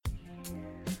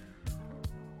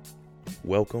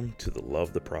Welcome to the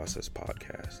Love the Process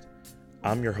podcast.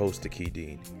 I'm your host, Taki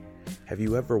Dean. Have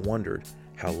you ever wondered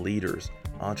how leaders,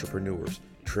 entrepreneurs,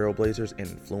 trailblazers, and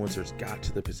influencers got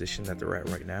to the position that they're at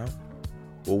right now?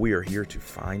 Well, we are here to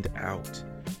find out.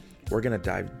 We're going to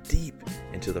dive deep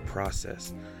into the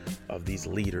process of these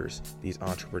leaders, these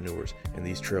entrepreneurs, and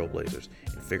these trailblazers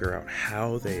and figure out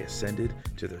how they ascended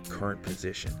to their current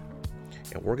position.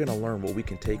 And we're going to learn what we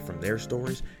can take from their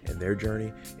stories and their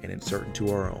journey and insert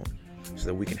into our own so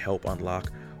that we can help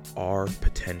unlock our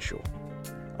potential.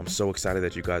 I'm so excited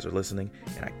that you guys are listening,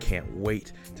 and I can't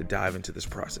wait to dive into this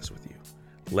process with you.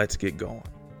 Let's get going.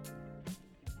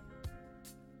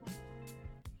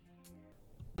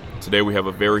 Today we have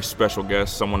a very special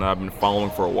guest, someone that I've been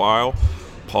following for a while,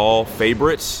 Paul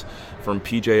Fabritz from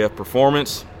PJF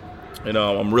Performance. And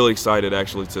I'm really excited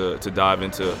actually to dive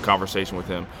into a conversation with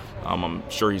him. I'm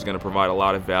sure he's going to provide a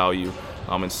lot of value,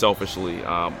 and selfishly,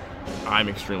 I'm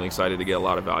extremely excited to get a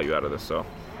lot of value out of this. So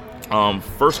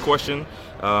first question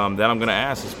that I'm going to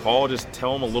ask is, Paul, just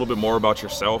tell him a little bit more about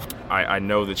yourself. I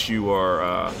know that you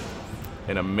are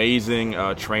an amazing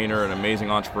trainer, an amazing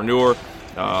entrepreneur,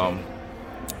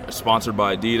 sponsored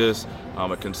by Adidas,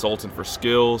 a consultant for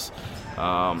skills,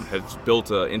 has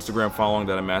built an Instagram following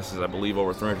that amasses, I believe,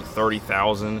 over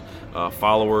 330,000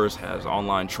 followers, has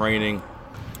online training,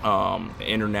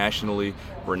 internationally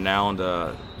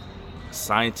renowned,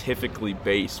 scientifically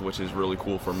based, which is really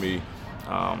cool for me,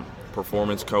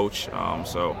 performance coach.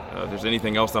 So if there's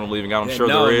anything else that I'm leaving out, I'm sure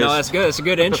there is. No, that's good. That's a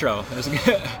good intro. That's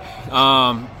good.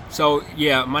 So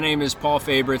yeah, my name is Paul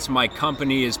Fabritz. My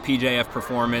company is PJF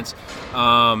Performance.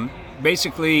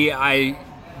 Basically, I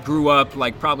grew up,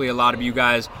 like probably a lot of you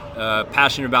guys,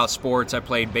 passionate about sports. I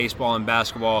played baseball and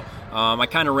basketball. I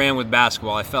kind of ran with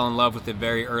basketball. I fell in love with it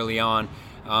very early on.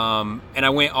 And I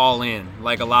went all in,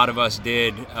 like a lot of us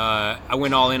did. I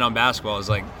went all in on basketball. It was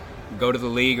like, go to the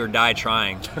league or die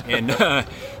trying. And that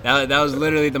was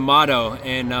literally the motto.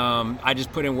 And I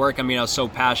just put in work. I mean, I was so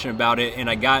passionate about it. And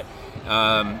I got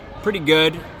pretty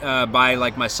good by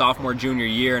like my sophomore, junior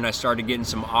year. And I started getting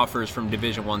some offers from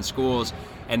Division I schools.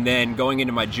 And then going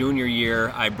into my junior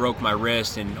year, I broke my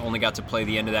wrist and only got to play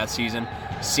the end of that season.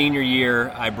 Senior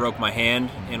year, I broke my hand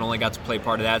and only got to play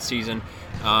part of that season.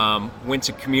 Went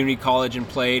to community college and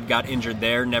played, got injured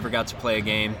there, never got to play a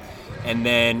game. And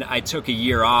then I took a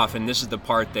year off, and this is the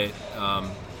part that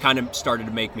kind of started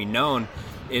to make me known,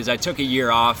 is I took a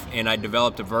year off and I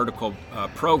developed a vertical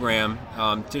program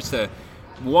just to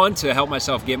help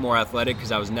myself get more athletic,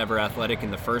 because I was never athletic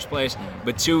in the first place,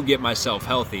 but two, get myself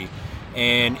healthy.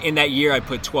 And in that year, I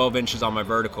put 12 inches on my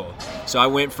vertical. So I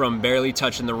went from barely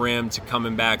touching the rim to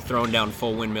coming back, throwing down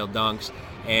full windmill dunks.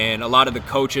 And a lot of the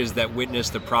coaches that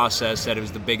witnessed the process said it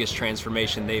was the biggest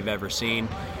transformation they've ever seen.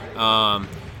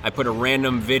 I put a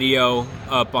random video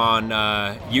up on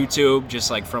YouTube,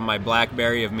 just like from my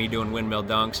BlackBerry, of me doing windmill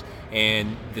dunks.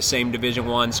 And the same Division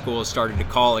I school started to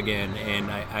call again.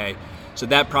 And so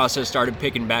that process started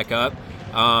picking back up.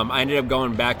 I ended up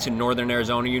going back to Northern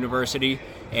Arizona University.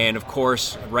 And of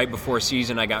course, right before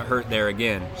season, I got hurt there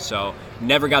again. So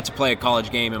never got to play a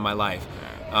college game in my life.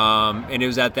 And it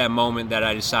was at that moment that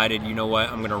I decided, you know what,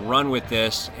 I'm going to run with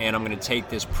this, and I'm going to take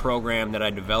this program that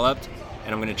I developed,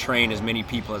 and I'm going to train as many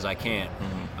people as I can.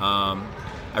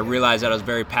 I realized that I was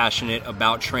very passionate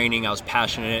about training. I was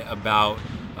passionate about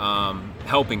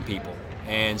helping people.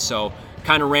 And so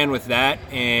kind of ran with that,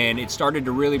 and it started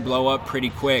to really blow up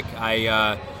pretty quick.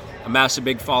 I amassed a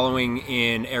big following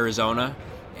in Arizona.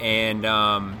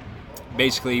 And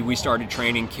basically we started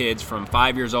training kids from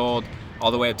 5 years old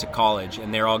all the way up to college,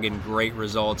 and they're all getting great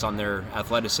results on their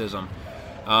athleticism.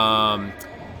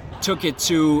 Took it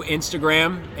to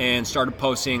Instagram and started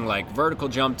posting like vertical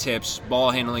jump tips,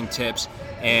 ball handling tips,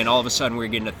 and all of a sudden we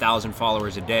were getting 1,000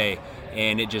 followers a day,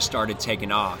 and it just started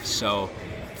taking off. So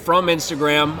from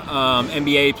Instagram,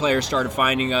 NBA players started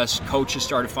finding us, coaches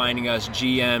started finding us,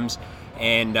 GMs,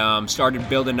 and started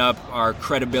building up our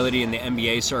credibility in the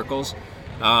NBA circles.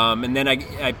 And then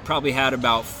I probably had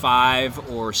about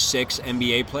 5 or 6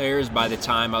 NBA players by the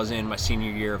time I was in my senior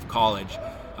year of college.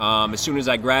 As soon as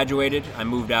I graduated, I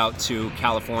moved out to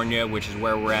California, which is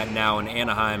where we're at now in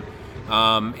Anaheim,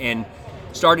 and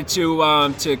started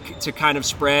to kind of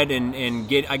spread and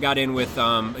get. I got in with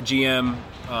a GM,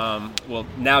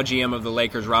 now GM of the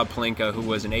Lakers, Rob Pelinka, who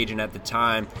was an agent at the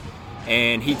time.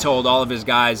 And he told all of his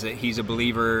guys that he's a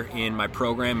believer in my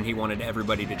program and he wanted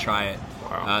everybody to try it.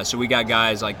 Wow. So we got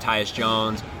guys like Tyus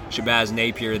Jones, Shabazz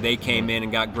Napier. They came in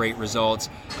and got great results.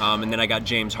 And then I got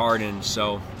James Harden.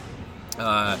 So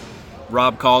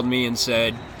Rob called me and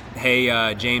said,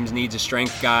 hey, James needs a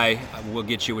strength guy. We'll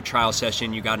get you a trial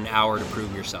session. You got an hour to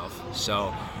prove yourself.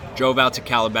 So drove out to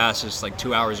Calabasas, like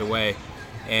 2 hours away,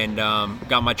 and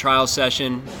got my trial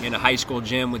session in a high school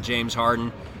gym with James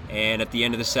Harden. And at the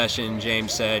end of the session,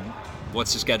 James said,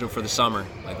 "What's the schedule for the summer?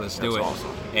 Like, let's do it." Awesome.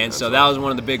 And so that was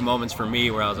one of the big moments for me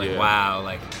where I was like, wow,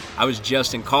 like I was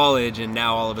just in college and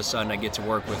now all of a sudden I get to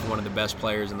work with one of the best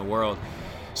players in the world.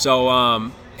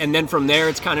 So, and then from there,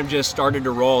 it's kind of just started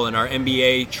to roll, and our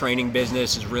NBA training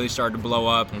business has really started to blow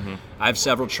up. I have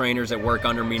several trainers that work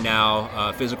under me now,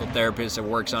 a physical therapist that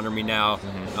works under me now.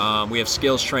 We have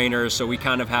skills trainers, so we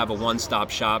kind of have a one-stop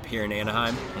shop here in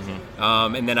Anaheim.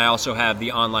 And then I also have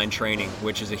the online training,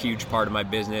 which is a huge part of my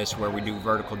business, where we do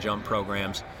vertical jump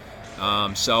programs.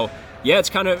 So yeah, it's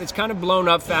kind of blown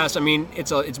up fast. I mean,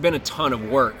 it's been a ton of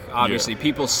work. Obviously,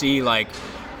 people see like,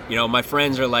 you know, my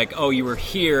friends are like, "Oh, you were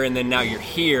here, and then now you're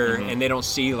here," and they don't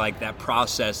see like that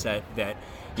process that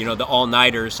you know, the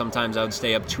all-nighters. Sometimes I would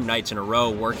stay up 2 nights in a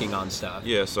row working on stuff.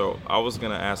 Yeah, so I was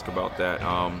gonna ask about that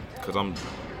because I'm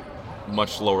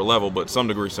much lower level, but some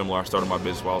degree similar. I started my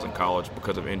business while I was in college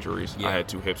because of injuries. I had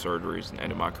 2 hip surgeries and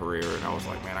ended my career, and I was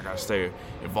like, man, I gotta stay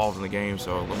involved in the game,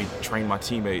 so let me train my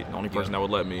teammate, the only person that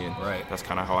would let me, and that's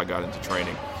kind of how I got into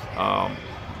training.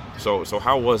 So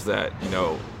how was that, you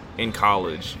know, in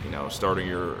college, you know, starting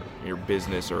your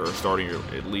business, or starting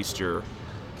at least your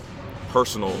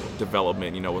personal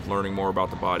development, you know, with learning more about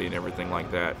the body and everything like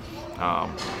that,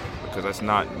 because that's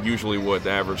not usually what the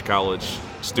average college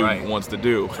student wants to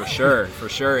do. For sure.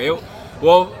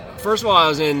 Well, first of all, I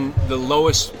was in the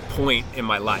lowest point in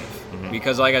my life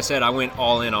because, like I said, I went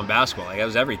all in on basketball. Like, that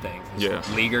was everything.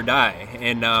 League or die.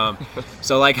 And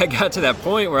so, like, I got to that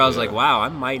point where I was like, wow, I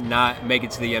might not make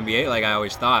it to the NBA like I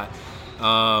always thought.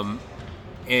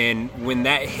 And when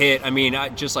that hit, I mean,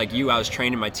 just like you, I was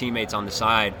training my teammates on the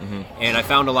side, and I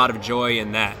found a lot of joy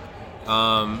in that.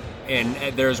 And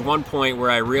there's one point where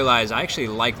I realized I actually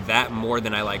like that more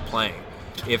than I like playing.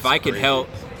 If I could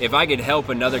help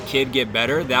another kid get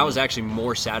better, that was actually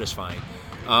more satisfying.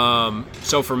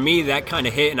 So for me, that kind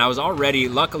of hit, and I was already,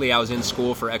 luckily I was in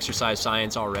school for exercise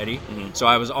science already, so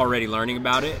I was already learning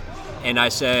about it. And I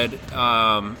said,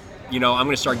 you know, I'm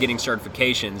going to start getting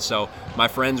certifications. So my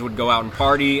friends would go out and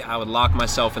party. I would lock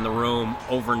myself in the room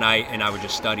overnight, and I would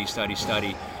just study.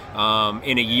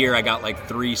 In a year, I got like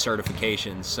 3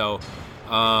 certifications. So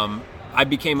I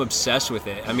became obsessed with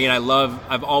it. I mean,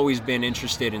 I've always been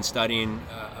interested in studying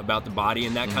about the body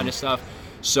and that kind of stuff.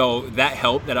 So that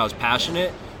helped that I was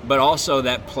passionate, but also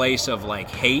that place of like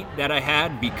hate that I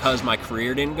had because my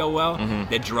career didn't go well,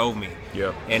 that drove me.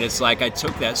 And it's like I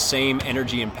took that same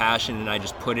energy and passion and I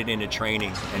just put it into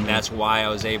training, and that's why I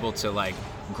was able to like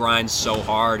grind so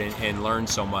hard and learn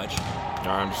so much.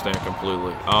 I understand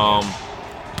completely.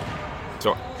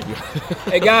 So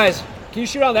hey guys, can you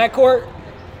shoot on that court?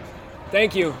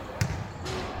 Thank you.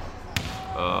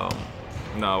 No,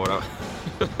 what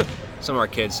some of our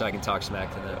kids, so I can talk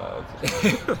smack to them.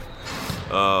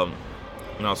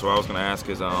 No, so what I was going to ask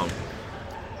is,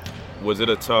 was it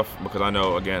a tough, because I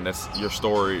know, again, that's your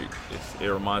story, it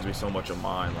reminds me so much of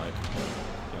mine, like,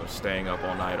 you know, staying up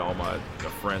all night, all my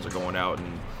friends are going out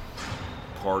and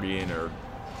partying or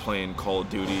playing Call of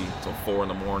Duty till 4 in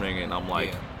the morning, and I'm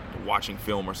like watching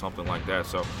film or something like that.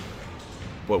 So,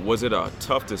 but was it a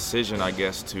tough decision, I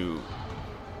guess, to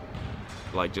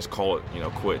like just call it, you know,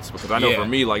 quits? Because I know for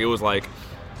me, like, it was like,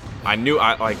 I knew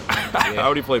I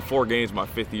already played 4 games my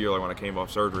 5th year, like when I came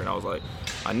off surgery, and I was like,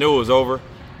 I knew it was over,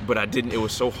 but I didn't. It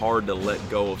was so hard to let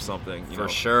go of something. You know?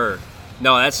 Sure.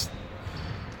 No, that's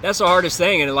the hardest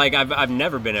thing, and like I've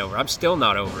never been over. I'm still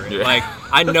not over it. Like,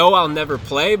 I know I'll never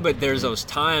play, but there's those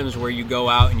times where you go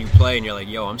out and you play, and you're like,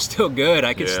 yo, I'm still good.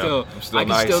 I can still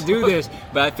do this.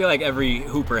 But I feel like every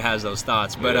hooper has those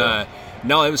thoughts. But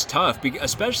no, it was tough,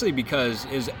 especially because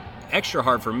it was extra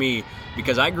hard for me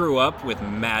because I grew up with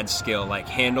mad skill, like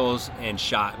handles and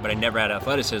shot, but I never had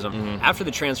athleticism. After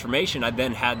the transformation, I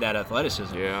then had that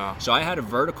athleticism. So I had a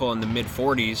vertical in the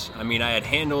mid-40s. I mean, I had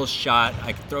handles, shot,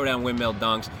 I could throw down windmill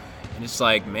dunks, and it's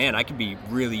like, man, I could be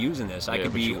really using this. I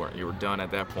could be. You were done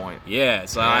at that point. Yeah,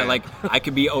 so I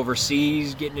could be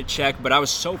overseas getting a check, but I was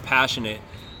so passionate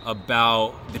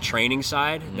about the training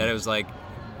side that it was like,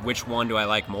 which one do I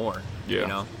like more? You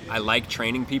know, I like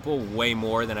training people way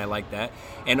more than I like that.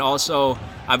 And also,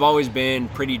 I've always been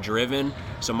pretty driven.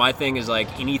 So my thing is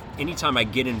like, anytime I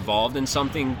get involved in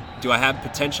something, do I have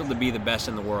potential to be the best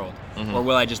in the world? Or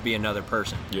will I just be another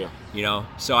person? You know,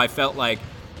 so I felt like,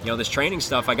 you know, this training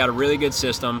stuff, I got a really good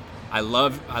system.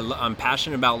 I'm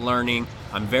passionate about learning.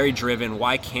 I'm very driven.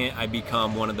 Why can't I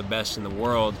become one of the best in the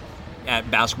world at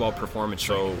basketball performance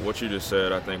training? So what you just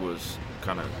said, I think, was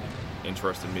kind of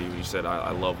interested me when you said I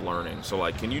love learning. So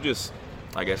like, can you just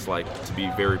I guess, like, to be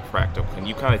very practical, can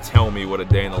you kind of tell me what a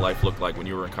day in the life looked like when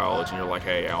you were in college and you're like,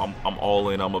 hey, I'm all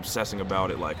in, I'm obsessing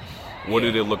about it? Like, what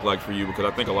did it look like for you? Because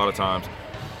I think a lot of times,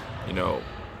 you know,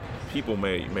 people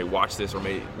may watch this or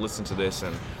may listen to this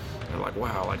and they're like,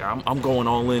 wow, like I'm going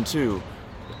all in too.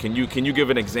 Can you give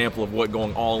an example of what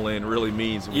going all in really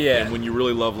means? Yeah. And when you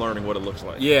really love learning, what it looks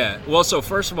like? Yeah. Well, so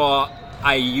first of all,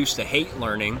 I used to hate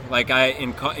learning. Like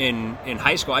in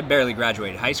high school, I barely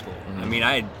graduated high school. I mean,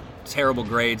 I had terrible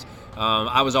grades.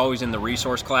 I was always in the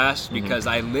resource class because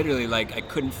I literally I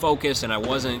couldn't focus and I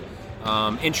wasn't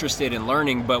interested in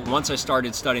learning. But once I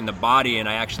started studying the body and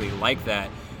I actually liked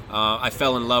that, I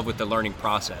fell in love with the learning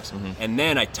process. And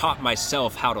then I taught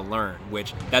myself how to learn,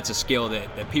 which that's a skill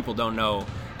that people don't know.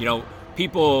 You know,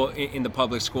 people in the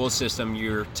public school system,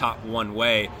 you're taught one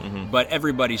way, but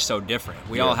everybody's so different.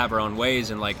 We all have our own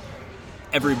ways, and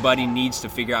everybody needs to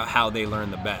figure out how they learn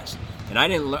the best. And I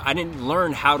didn't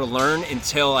learn how to learn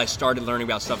until I started learning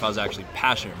about stuff I was actually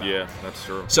passionate about. Yeah, that's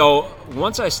true. So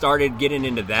once I started getting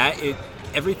into that,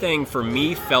 everything for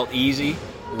me felt easy,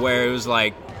 where it was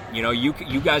like, you know,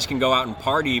 you guys can go out and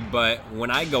party, but when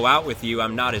I go out with you,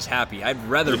 I'm not as happy. I'd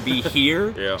rather be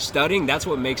here studying. That's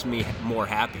what makes me more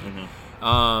happy.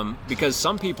 Because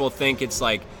some people think it's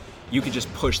like you could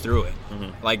just push through it.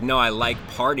 Like, no, I like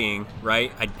partying,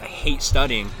 right? I hate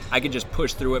studying. I could just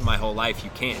push through it my whole life. You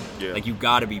can't. Like, you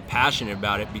got to be passionate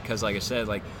about it because, like I said,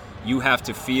 like, you have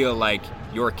to feel like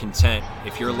you're content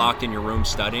if you're locked in your room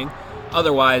studying.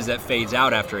 Otherwise, that fades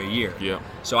out after a year.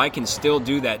 So I can still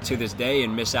do that to this day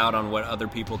and miss out on what other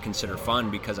people consider fun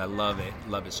because I love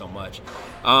it so much.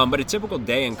 But a typical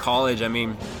day in college, I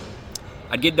mean,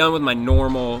 I'd get done with my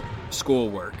normal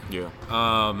schoolwork.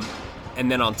 And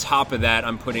then on top of that,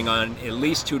 I'm putting on at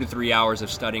least 2 to 3 hours of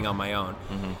studying on my own.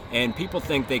 And people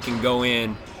think they can go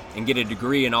in and get a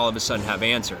degree and all of a sudden have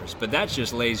answers, but that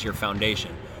just lays your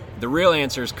foundation. The real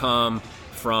answers come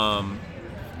from,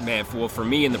 for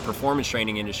me in the performance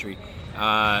training industry,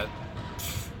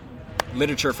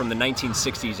 literature from the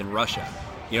 1960s in Russia,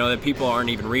 you know, that people aren't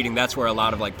even reading. That's where a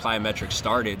lot of plyometrics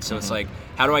started. So it's like,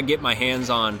 how do I get my hands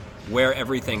on where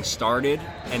everything started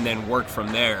and then work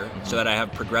from there so that I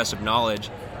have progressive knowledge?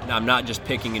 I'm not just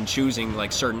picking and choosing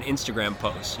certain Instagram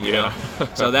posts, you know?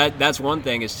 So that's one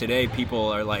thing is today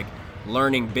people are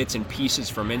learning bits and pieces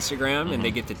from Instagram and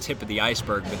they get the tip of the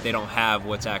iceberg, but they don't have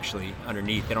what's actually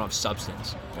underneath. They don't have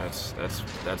substance.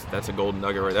 That's a golden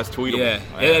nugget, right? That's tweetable.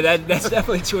 That's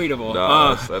definitely tweetable.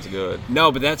 No, that's good.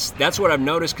 No, but that's what I've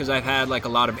noticed because I've had a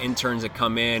lot of interns that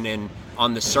come in and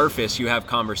on the surface you have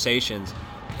conversations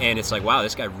and it's like, wow,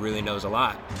 this guy really knows a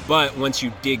lot. But once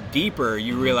you dig deeper,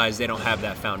 you realize they don't have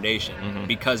that foundation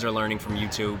because they're learning from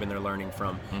YouTube and they're learning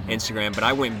from Instagram. But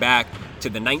I went back to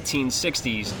the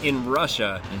 1960s in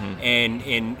Russia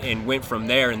and went from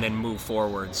there and then moved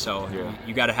forward. So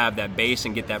you got to have that base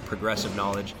and get that progressive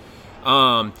knowledge.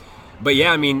 But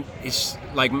yeah, I mean, it's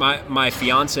like my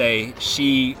fiance,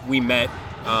 we met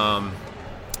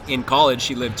in college.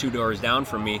 She lived 2 doors down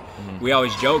from me. We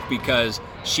always joke because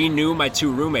she knew my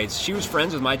 2 roommates. She was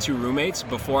friends with my 2 roommates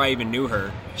before I even knew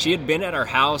her. She had been at our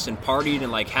house and partied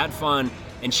and had fun,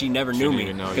 and she never knew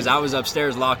me because I was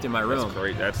upstairs locked in my room. That's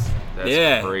great.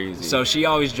 That's crazy. So she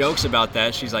always jokes about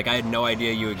that. She's like, I had no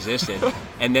idea you existed.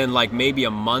 And then maybe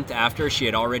a month after, she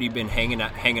had already been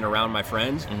hanging around my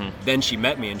friends. Then she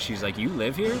met me and she's like, you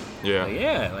live here?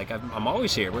 I'm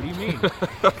always here. What do you mean?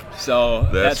 So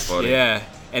that's funny. Yeah.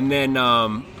 And then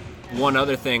one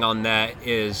other thing on that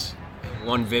is,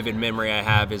 one vivid memory I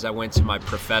have is I went to my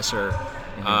professor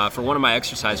for one of my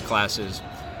exercise classes,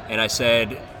 and I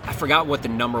said, I forgot what the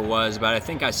number was, but I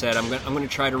think I said I'm going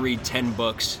to try to read 10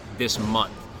 books this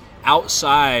month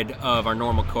outside of our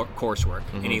normal coursework.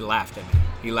 And he laughed at me.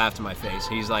 He laughed in my face.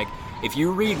 He's like, if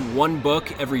you read 1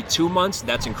 book every 2 months,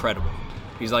 that's incredible.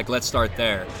 He's like, let's start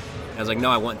there. And I was like, no,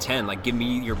 I want 10. Give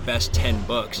me your best 10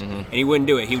 books. And he wouldn't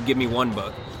do it. He would give me 1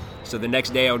 book. So the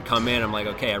next day I would come in, I'm like,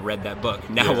 okay, I read that book.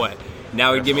 Now what?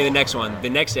 Now he'd give me the next one. The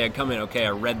next day I'd come in, okay,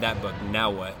 I read that book.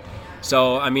 Now what?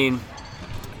 So, I mean,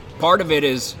 part of it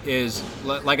is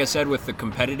like I said, with the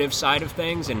competitive side of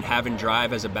things and having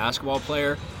drive as a basketball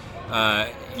player,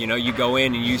 you go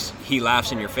in and he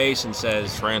laughs in your face and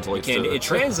says, it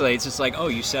translates. It's like, oh,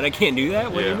 you said I can't do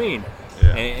that? What do you mean?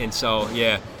 And so,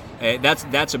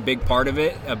 that's a big part of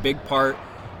it. A big part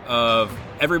of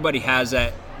everybody has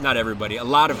that. Not everybody. A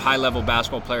lot of high-level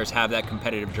basketball players have that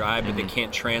competitive drive, but they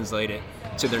can't translate it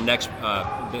to their next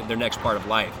part of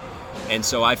life. And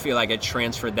so I feel like I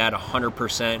transferred that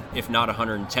 100%, if not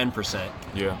 110%.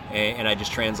 And I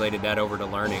just translated that over to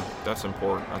learning. That's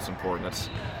important.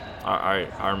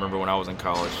 I remember when I was in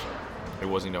college, it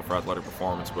wasn't, for athletic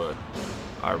performance, but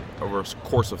over a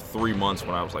course of 3 months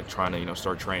when I was like trying to,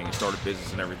 start training and start a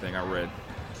business and everything, I read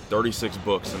 36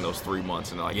 books in those 3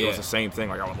 months. And it was the same thing.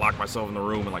 Like I would lock myself in the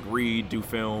room and like read, do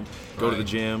film, go to the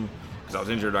gym. Because I was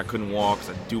injured, I couldn't walk.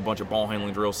 So I'd do a bunch of ball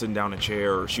handling drills, sitting down in a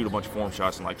chair, or shoot a bunch of form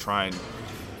shots and like try and,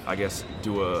 I guess,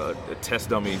 do a test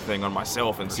dummy thing on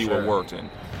myself and see what worked. And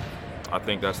I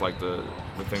think that's like the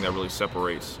thing that really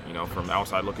separates, from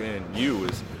outside looking in. You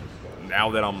is,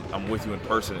 now that I'm with you in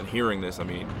person and hearing this, I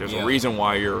mean, there's a reason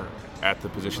why you're at the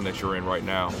position that you're in right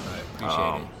now. I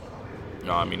appreciate it.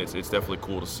 No, I mean, it's definitely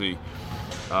cool to see.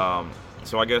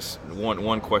 So I guess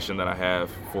one question that I have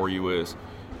for you is,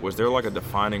 was there like a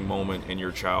defining moment in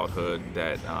your childhood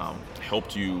that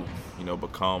helped you,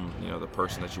 become, the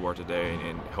person that you are today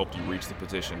and helped you reach the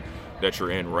position that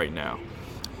you're in right now?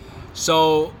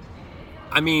 So,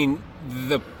 I mean,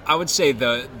 I would say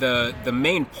the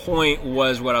main point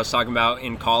was what I was talking about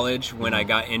in college when I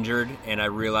got injured and I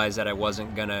realized that I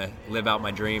wasn't gonna live out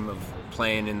my dream of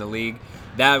playing in the league.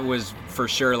 That was for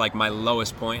sure like my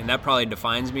lowest point, and that probably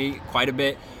defines me quite a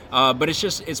bit. But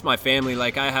it's my family.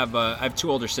 Like I have 2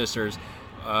 older sisters.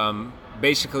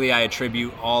 Basically, I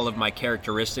attribute all of my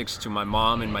characteristics to my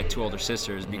mom and my 2 older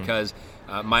sisters because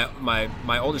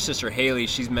my older sister Haley,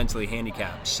 she's mentally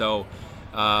handicapped. So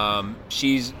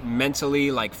she's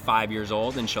mentally like 5 years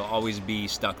old, and she'll always be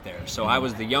stuck there. So I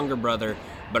was the younger brother,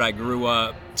 but I grew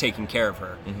up taking care of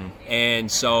her, and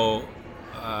so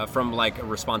from like a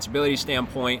responsibility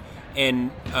standpoint.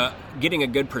 And getting a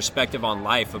good perspective on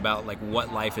life about like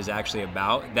what life is actually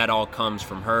about, that all comes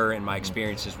from her and my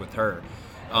experiences with her.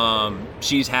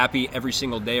 She's happy every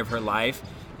single day of her life,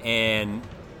 and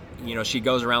she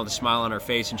goes around with a smile on her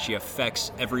face and she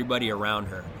affects everybody around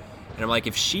her. And I'm like,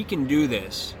 if she can do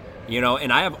this,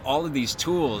 and I have all of these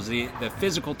tools, the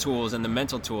physical tools and the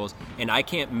mental tools, and I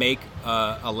can't make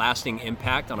a lasting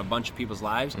impact on a bunch of people's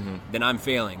lives, then I'm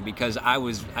failing, because I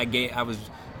was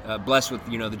blessed with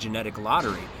the genetic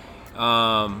lottery.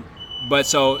 But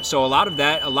so a lot of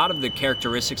the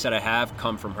characteristics that I have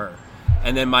come from her.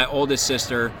 And then my oldest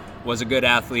sister was a good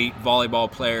athlete, volleyball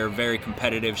player, very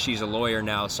competitive. She's a lawyer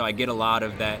now, so I get a lot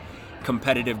of that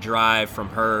competitive drive from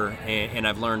her, and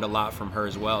I've learned a lot from her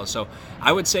as well. So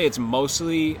I would say it's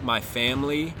mostly my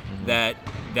family that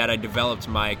I developed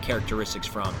my characteristics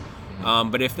from.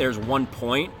 But if there's one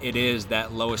point, it is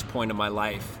that lowest point of my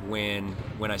life when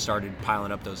I started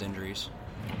piling up those injuries.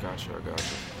 I gotcha.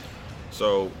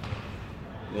 So,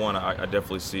 one, I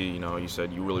definitely see, you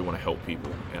said you really want to help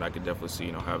people, and I could definitely see,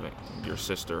 having your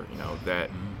sister, that,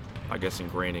 I guess,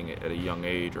 ingraining it at a young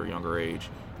age or younger age,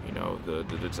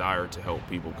 the desire to help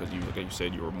people, because you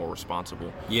said you were more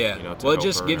responsible. Yeah. Well, it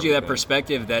just gives you that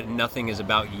perspective that nothing is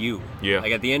about you. Yeah.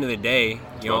 Like at the end of the day,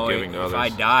 if I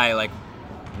die, like,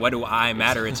 what do I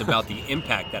matter? It's about the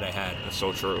impact that I had. That's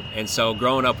so true. And so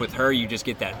growing up with her, you just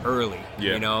get that early.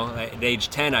 Yeah. At age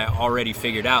 10, I already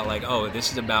figured out, like, oh,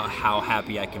 this is about how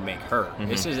happy I can make her.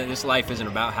 This life isn't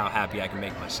about how happy I can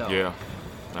make myself. Yeah.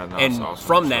 And awesome.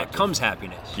 From that comes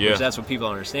happiness. Yeah. Because that's what people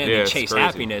understand. Yeah, they chase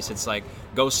happiness. It's like,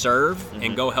 go serve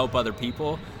and go help other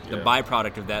people. The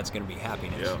byproduct of that's going to be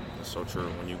happiness. Yeah, that's so true.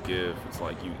 When you give, it's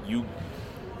like you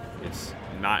it's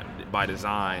not by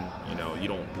design, you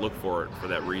don't look for it for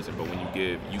that reason, but when you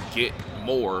give, you get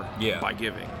more by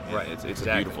giving. Right. It's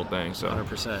exactly. a beautiful thing. So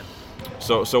 100%.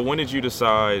 So when did you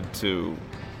decide to,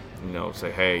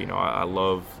 say, hey, I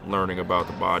love learning about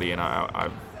the body, and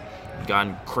I've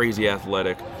gotten crazy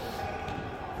athletic.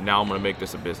 Now I'm going to make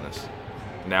this a business.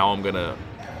 Now I'm going to,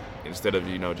 instead of,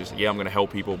 I'm going to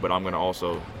help people, but I'm going to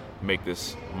also make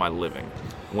this my living.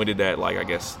 When did that, like, I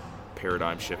guess,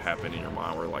 paradigm shift happen in your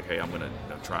mind where, like, hey, I'm going to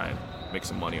try and make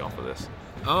some money off of this?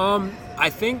 I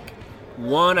think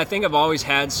I've always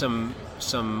had some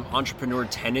entrepreneur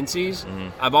tendencies.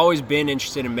 I've always been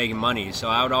interested in making money, so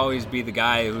I would always be the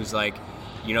guy who's like,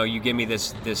 you give me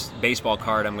this baseball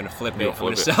card, I'm going to flip it. I'm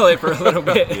going to sell it for a little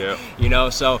bit.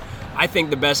 So I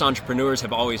think the best entrepreneurs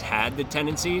have always had the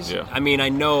tendencies. Yeah. I mean,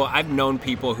 I've known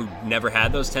people who never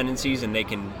had those tendencies and they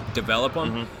can develop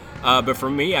them. But for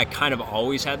me, I kind of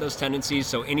always had those tendencies.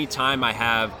 So anytime I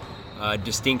have a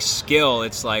distinct skill,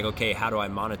 it's like, okay, how do I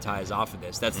monetize off of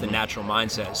this? That's the natural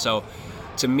mindset. So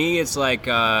to me, it's like,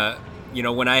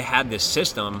 when I had this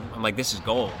system, I'm like, this is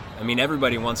gold. I mean,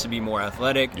 everybody wants to be more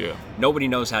athletic. Yeah. Nobody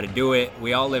knows how to do it.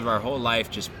 We all live our whole life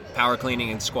just power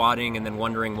cleaning and squatting and then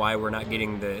wondering why we're not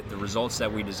getting the results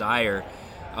that we desire.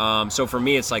 So for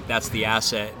me, it's like, that's the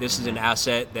asset. This is an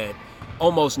asset that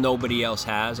almost nobody else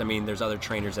has. I mean, there's other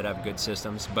trainers that have good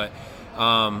systems, but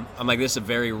I'm like, this is a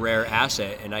very rare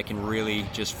asset, and I can really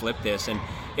just flip this. And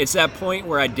it's that point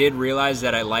where I did realize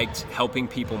that I liked helping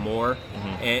people more,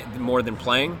 more than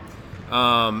playing.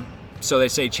 So they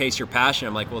say chase your passion.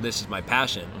 I'm like, well, this is my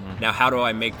passion. Now, how do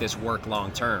I make this work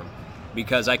long term?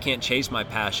 Because I can't chase my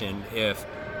passion if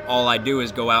all I do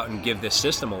is go out and give this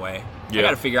system away. I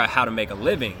got to figure out how to make a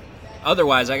living.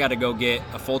 Otherwise, I got to go get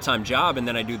a full-time job, and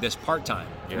then I do this part-time.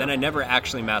 And then I never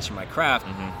actually master my craft.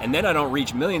 And then I don't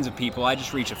reach millions of people. I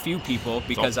just reach a few people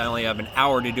because I only have an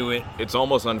hour to do it. It's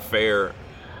almost unfair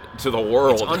to the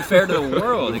world. It's unfair to the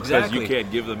world, exactly. Because you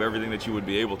can't give them everything that you would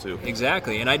be able to.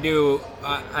 Exactly. And I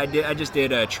just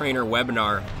did a trainer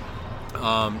webinar,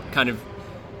 kind of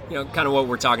what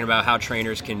we're talking about, how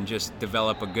trainers can just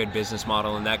develop a good business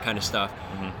model and that kind of stuff.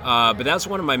 But that's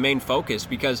one of my main focus,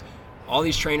 because all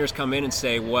these trainers come in and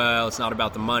say, well, it's not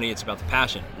about the money, it's about the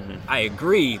passion. I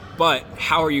agree, but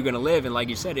how are you going to live? And like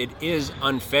you said, it is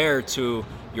unfair to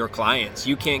your clients.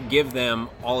 You can't give them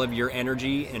all of your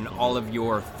energy and all of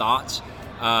your thoughts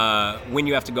when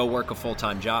you have to go work a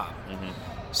full-time job.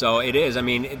 So it is. I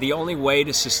mean, the only way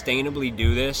to sustainably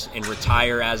do this and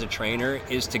retire as a trainer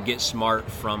is to get smart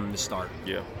from the start.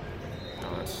 Yeah,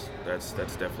 no, that's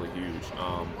definitely huge.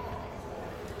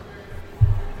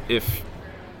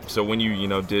 So when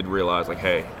you did realize, like,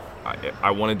 hey,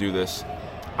 I want to do this,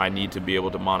 I need to be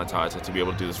able to monetize it, to be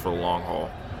able to do this for the long haul.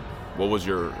 What was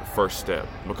your first step?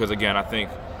 Because again, I think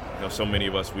so many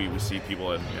of us we see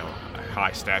people at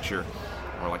high stature,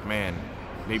 and we're like, man,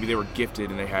 maybe they were gifted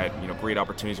and they had great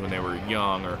opportunities when they were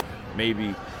young, or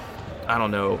maybe, I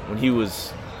don't know, when he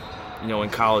was in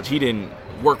college he didn't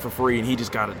work for free and he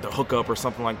just got the hookup or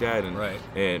something like that. And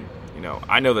and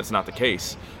I know that's not the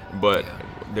case, but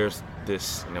there's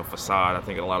this facade, I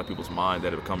think, in a lot of people's mind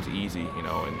that it becomes easy,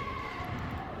 and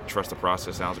trust the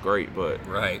process sounds great, but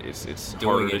it's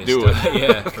harder to do it.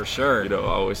 Yeah, for sure. I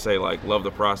always say, like, love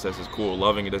the process is cool.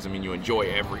 Loving it doesn't mean you enjoy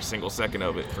every single second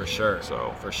of it. For sure.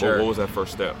 So for sure. What was that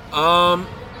first step?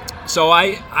 So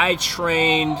I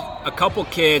trained a couple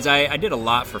kids. I did a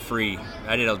lot for free.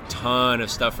 I did a ton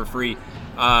of stuff for free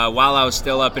while I was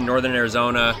still up in Northern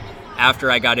Arizona.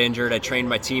 After I got injured, I trained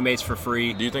my teammates for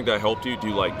free. Do you think that helped you? Do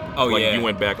you you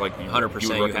went back, like,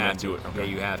 100%? You have to. Okay. Yeah,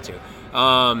 you have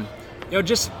to.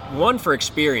 Just one, for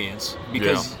experience,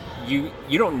 because you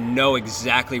don't know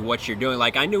exactly what you're doing.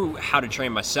 Like, I knew how to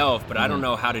train myself, but I don't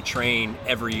know how to train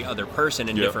every other person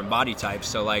in different body types.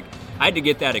 So, like, I had to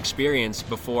get that experience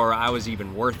before I was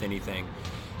even worth anything.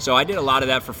 So I did a lot of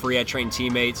that for free. I trained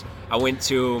teammates. I went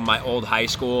to my old high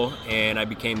school and I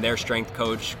became their strength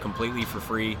coach completely for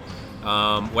free.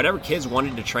 Whatever kids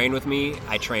wanted to train with me,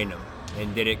 I trained them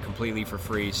and did it completely for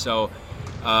free. So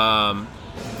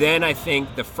then I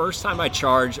think the first time I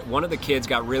charged, one of the kids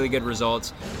got really good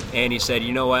results, and he said,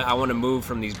 you know what, I want to move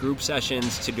from these group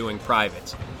sessions to doing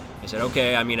privates. I said,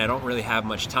 okay, I mean, I don't really have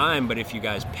much time, but if you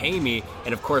guys pay me,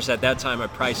 and of course at that time I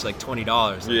priced like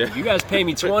 $20. Yeah. If you guys pay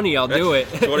me $20, I'll do it.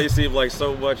 20 seemed like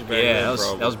so much back then. Yeah,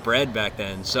 that was bread back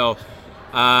then. So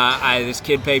this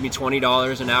kid paid me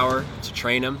 $20 an hour to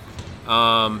train him.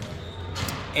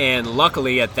 And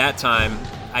luckily at that time,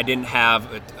 I didn't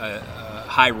have a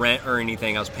high rent or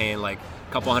anything. I was paying like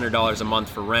a couple $100 a month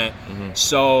for rent.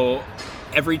 So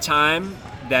every time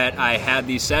that I had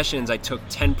these sessions, I took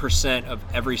 10% of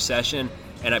every session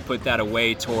and I put that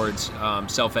away towards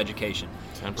self-education.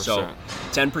 10%. So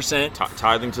 10%.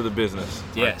 Tithing to the business.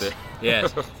 Yes. Right,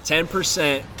 yes.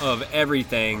 10% of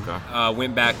everything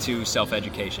went back to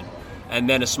self-education. And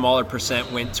then a smaller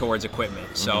percent went towards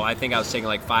equipment. So I think I was taking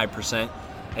like 5%,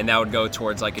 and that would go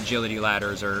towards like agility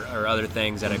ladders or other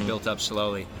things that I built up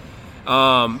slowly.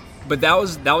 But that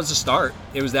was the start.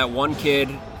 It was that one kid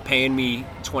paying me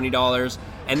 $20.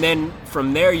 And then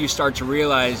from there, you start to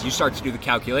realize, you start to do the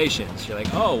calculations. You're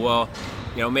like, oh,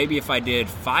 well, maybe if I did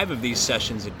 5 of these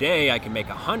sessions a day, I can make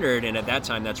 100. And at that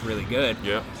time, that's really good.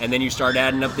 Yeah. And then you start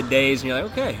adding up the days and you're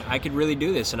like, okay, I could really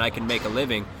do this and I can make a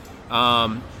living.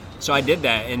 So I did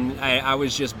that, and I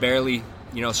was just barely,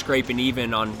 scraping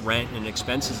even on rent and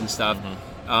expenses and stuff.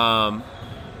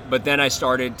 But then I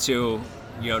started to,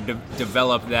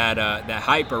 develop that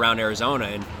hype around Arizona,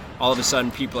 and all of a sudden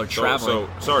people are traveling.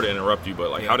 So sorry to interrupt you,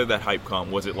 but how did that hype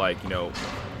come? Was it like,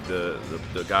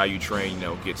 the guy you train,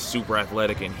 gets super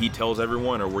athletic and he tells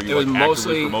everyone, or were you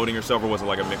actively promoting yourself, or was it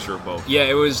like a mixture of both? Yeah,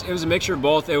 it was a mixture of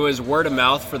both. It was word of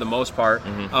mouth for the most part.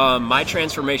 My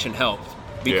transformation helped.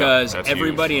 Because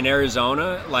everybody in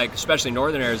Arizona, like especially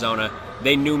Northern Arizona,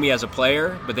 they knew me as a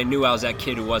player, but they knew I was that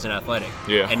kid who wasn't athletic.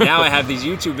 Yeah. And now I have these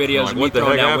YouTube videos of me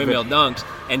throwing down happened? windmill dunks,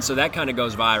 and so that kind of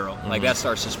goes viral. Like that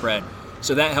starts to spread.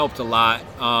 So that helped a lot.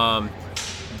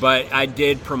 But I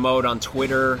did promote on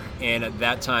Twitter, and at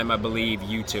that time, I believe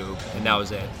YouTube, and that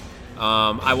was it.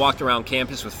 I walked around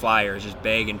campus with flyers, just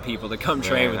begging people to come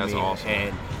train with me, awesome.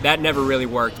 and that never really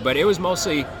worked. But it was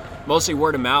mostly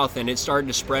word of mouth, and it started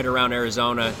to spread around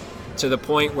Arizona to the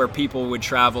point where people would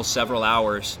travel several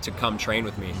hours to come train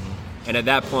with me. And at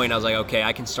that point, I was like, okay,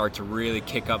 I can start to really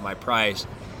kick up my price.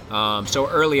 So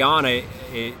early on,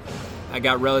 I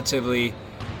got relatively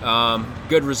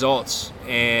good results,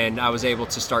 and I was able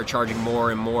to start charging more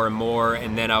and more and more,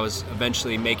 and then I was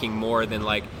eventually making more than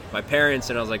like my parents,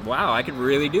 and I was like, wow, I could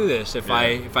really do this if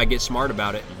I get smart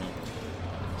about it.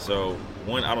 So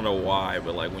I don't know why,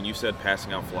 but like when you said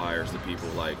passing out flyers to people,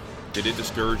 like, did it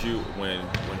discourage you when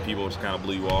people just kind of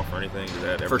blew you off or anything? Did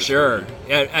that ever For sure.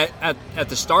 At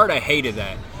the start, I hated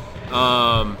that.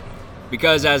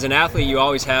 Because as an athlete, you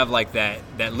always have like that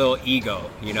little ego,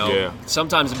 you know. Yeah.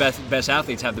 Sometimes the best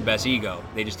athletes have the best ego.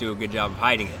 They just do a good job of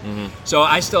hiding it. So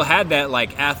I still had that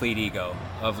like athlete ego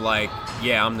of like,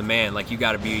 yeah, I'm the man. Like you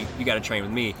got to train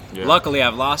with me. Yeah. Luckily,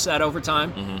 I've lost that over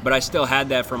time, but I still had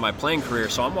that from my playing career.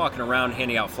 So I'm walking around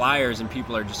handing out flyers, and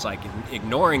people are just like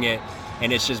ignoring it,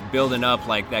 and it's just building up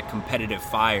like that competitive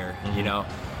fire, you know.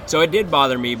 So it did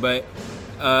bother me, but.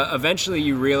 Eventually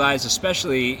you realize,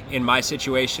 especially in my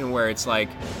situation where it's like,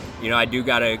 you know, I do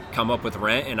got to come up with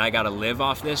rent and I got to live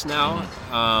off this now.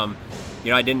 You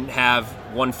know, I didn't have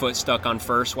one foot stuck on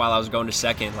first while I was going to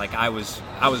second. Like I was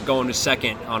going to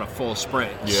second on a full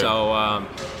sprint. Yeah. So,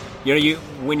 you know,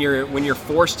 when you're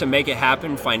forced to make it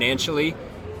happen financially,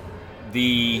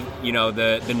 the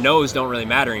no's don't really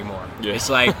matter anymore. Yeah. It's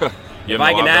like, if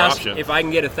I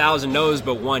can get 1,000 no's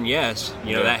but one yes,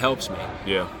 you know, that helps me.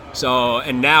 Yeah. So,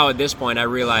 and now at this point, I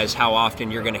realize how often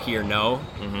you're going to hear no.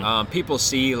 People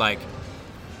see like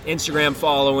Instagram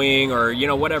following or, you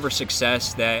know, whatever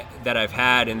success that I've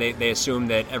had, and they assume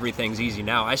that everything's easy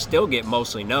now. I still get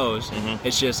mostly no's.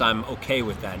 It's just I'm okay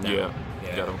with that now. Yeah.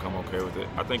 You got to become okay with it.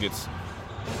 I think it's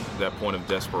that point of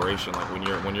desperation, like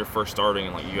when you're first starting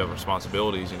and like you have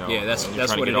responsibilities, you know. Yeah, that's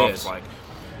what it is. It's like,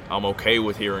 I'm okay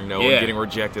with hearing no and getting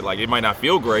rejected. Like it might not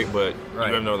feel great, but you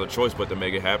have no other choice but to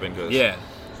make it happen because,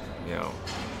 you know,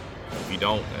 if you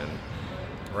don't,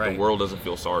 then the world doesn't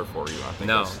feel sorry for you. I think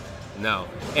No.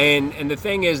 And the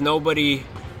thing is, nobody,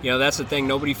 you know, that's the thing.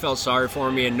 Nobody felt sorry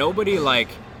for me, and nobody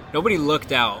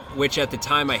looked out, which at the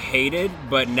time I hated,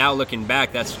 but now looking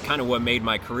back, that's kind of what made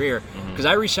my career. Because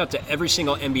I reached out to every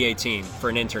single NBA team for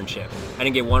an internship. I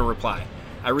didn't get one reply.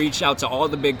 I reached out to all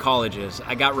the big colleges.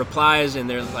 I got replies, and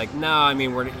they're like, no, I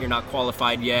mean, you're not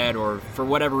qualified yet, or for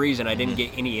whatever reason, I didn't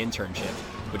get any internship,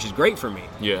 which is great for me.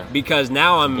 Yeah. Because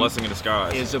now It's a blessing in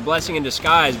disguise. It's a blessing in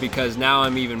disguise because now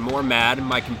I'm even more mad.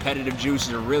 My competitive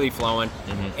juices are really flowing,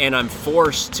 and I'm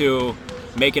forced to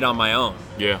make it on my own.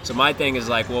 Yeah. So my thing is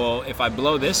like, well, if I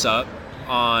blow this up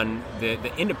on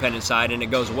the independent side and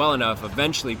it goes well enough,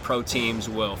 eventually pro teams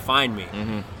will find me.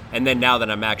 And then now that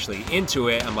I'm actually into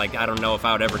it, I'm like, I don't know if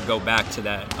I would ever go back to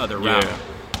that other route.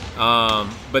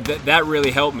 But that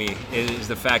really helped me, is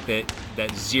the fact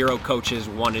that zero coaches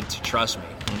wanted to trust me.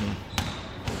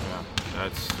 Yeah,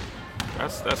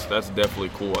 that's definitely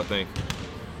cool. I think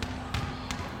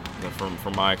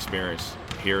from my experience,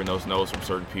 hearing those no's from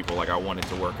certain people, like I wanted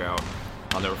to work out.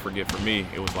 I'll never forget, for me,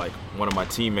 it was like one of my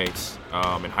teammates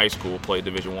in high school played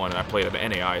Division I, and I played at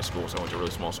an NAIA school, so I went to a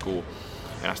really small school.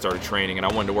 And I started training, and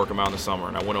I wanted to work him out in the summer.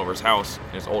 And I went over his house,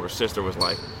 and his older sister was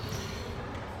like,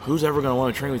 who's ever going to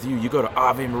want to train with you? You go to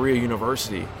Ave Maria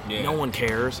University. Yeah. No one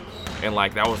cares. And,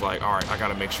 like, that was like, all right, I got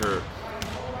to make sure.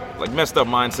 Like, messed up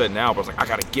mindset now, but I was like, I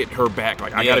got to get her back.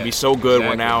 Like, I got to be so good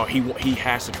where now he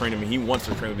has to train with me. He wants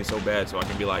to train with me so bad so I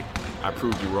can be like, I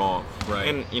proved you wrong. Right.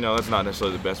 And, you know, that's not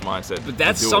necessarily the best mindset. But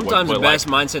that's sometimes the best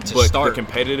mindset to but start. The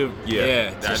competitive,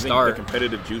 I think start. the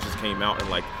competitive juices came out,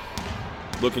 and, like,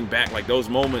 looking back, like those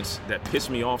moments that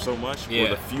pissed me off so much were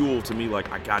the fuel to me.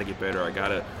 Like, I gotta get better. I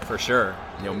gotta, for sure,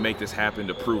 you know, make this happen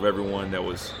to prove everyone that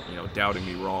was, you know, doubting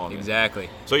me wrong.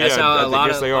 Exactly. So that's how I a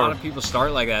lot of people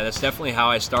start like that. That's definitely how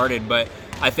I started. But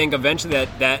I think eventually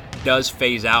that does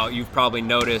phase out. You've probably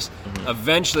noticed.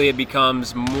 Eventually, it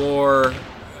becomes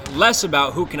less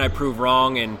about who can I prove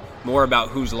wrong and more about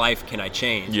whose life can I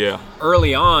change. Yeah.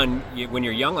 Early on, when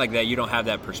you're young like that, you don't have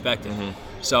that perspective.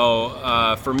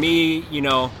 So for me, you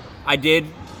know, I did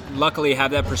luckily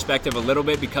have that perspective a little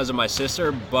bit because of my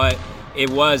sister, but it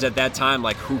was at that time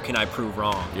like, who can I prove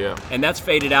wrong? Yeah. And that's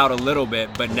faded out a little bit,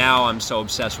 but now I'm so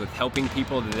obsessed with helping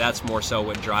people that that's more so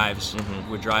what drives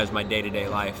my day-to-day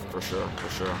life. For sure.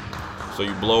 So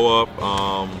you blow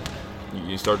up,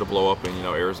 you start to blow up in, you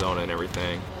know, Arizona and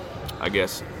everything. I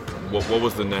guess what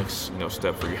was the next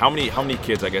step for you? How many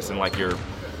kids, I guess, in like your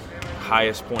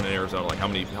highest point in Arizona? Like how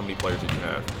many players did you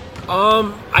have?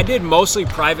 I did mostly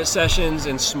private sessions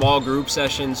and small group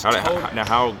sessions. Sorry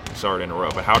to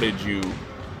interrupt, but how did you?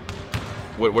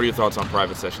 What are your thoughts on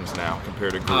private sessions now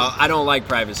compared to group? I don't like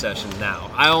private sessions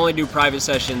now. I only do private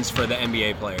sessions for the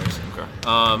NBA players. Okay.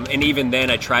 And even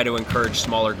then, I try to encourage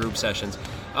smaller group sessions.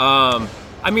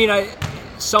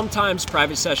 Sometimes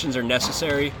private sessions are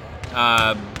necessary,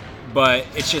 but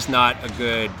it's just not a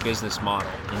good business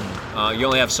model. Mm-hmm. You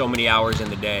only have so many hours in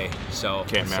the day, so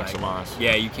can't maximize.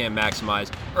 You can't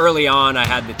maximize. Early on, I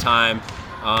had the time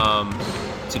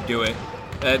to do it.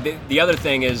 The other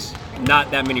thing is,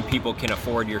 not that many people can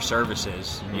afford your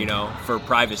services, for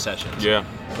private sessions. Yeah.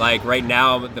 Like right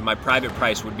now, my private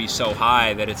price would be so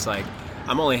high that it's like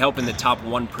I'm only helping the top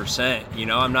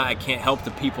 1%. I can't help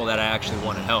the people that I actually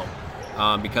want to help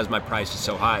because my price is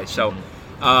so high. So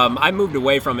I moved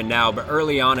away from it now, but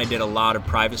early on I did a lot of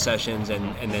private sessions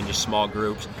and then just small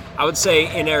groups. I would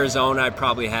say in Arizona I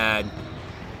probably had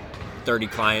 30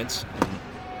 clients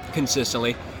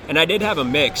consistently, and I did have a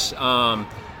mix.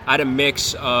 I had a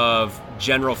mix of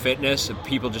general fitness, of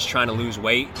people just trying to lose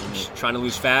weight, just trying to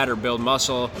lose fat or build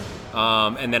muscle.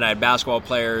 And then I had basketball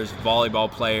players, volleyball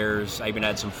players. I even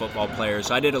had some football players.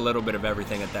 So I did a little bit of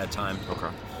everything at that time. Okay.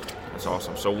 That's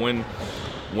awesome. So when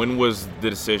was the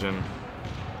decision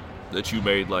that you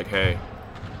made, like, hey,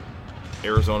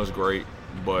 Arizona's great,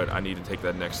 but I need to take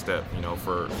that next step,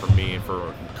 for me and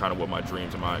for kind of what my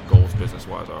dreams and my goals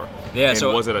business-wise are? Yeah. And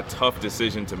so was it a tough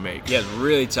decision to make? Yeah, it's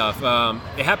really tough.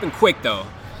 It happened quick, though.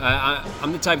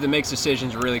 I'm the type that makes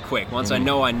decisions really quick. Once I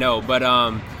know. But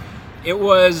it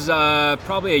was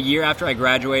probably a year after I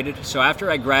graduated. So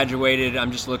after I graduated,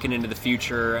 I'm just looking into the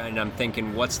future, and I'm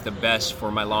thinking, what's the best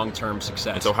for my long-term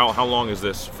success? And so how long is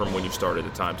this from when you started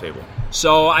the timetable?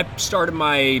 So I started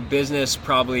my business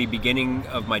probably beginning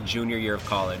of my junior year of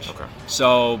college. Okay.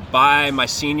 So by my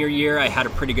senior year, I had a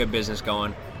pretty good business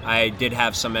going. I did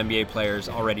have some NBA players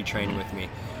already training with me.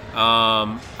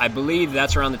 I believe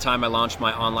that's around the time I launched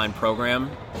my online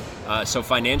program. So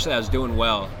financially, I was doing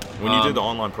well. When you did the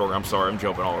online program, I'm sorry, I'm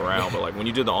jumping all around, but like when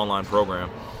you did the online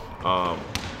program,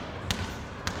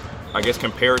 I guess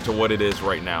compared to what it is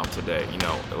right now today,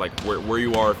 like where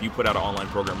you are, if you put out an online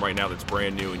program right now that's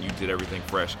brand new and you did everything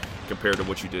fresh compared to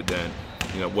what you did then,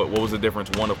 what was the difference?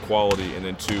 One, of quality, and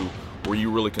then two, were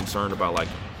you really concerned about like,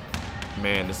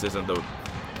 man, this isn't the,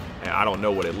 I don't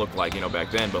know what it looked like,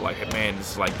 back then, but like, man,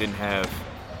 this like didn't have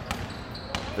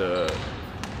the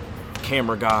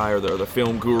camera guy or the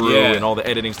film guru and all the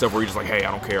editing stuff where you're just like, hey,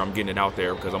 I don't care, I'm getting it out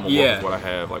there because I'm gonna work with what I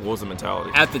have. Like, what was the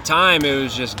mentality? At the time, it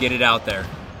was just get it out there.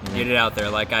 Get it out there.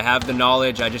 Like, I have the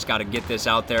knowledge, I just got to get this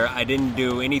out there. I didn't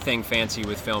do anything fancy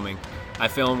with filming. I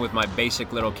filmed with my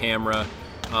basic little camera.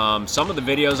 Some of the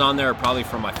videos on there are probably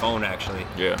from my phone, actually.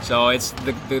 Yeah. So it's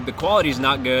the quality's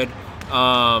not good,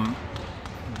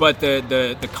 but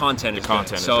the content is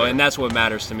good. So, and that's what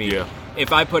matters to me. Yeah.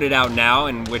 If I put it out now,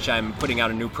 in which I'm putting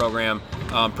out a new program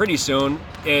pretty soon,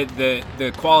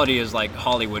 the quality is like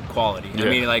Hollywood quality. Yeah. I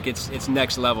mean, like it's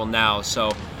next level now.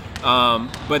 So,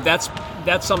 but that's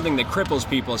something that cripples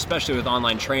people, especially with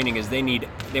online training, is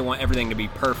they want everything to be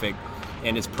perfect,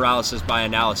 and it's paralysis by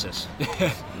analysis.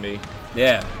 Me.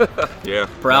 Yeah. Yeah.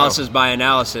 Paralysis by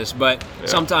analysis, but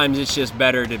sometimes it's just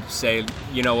better to say,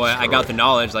 you know what, I got the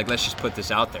knowledge, like let's just put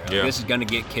this out there. Like, this is going to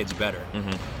get kids better.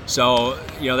 Mm-hmm. So,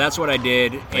 that's what I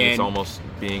did. And it's almost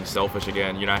being selfish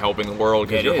again. You're not helping the world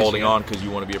because you're holding on because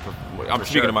you want to be I'm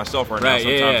speaking to myself right now.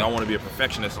 Sometimes I want to be a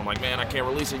perfectionist. I'm like, man, I can't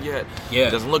release it yet. Yeah.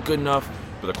 It doesn't look good enough.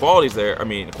 But the quality's there. I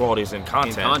mean, the quality's in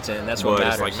content. That's what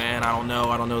matters. But it's like, man, I don't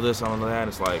know this, I don't know that.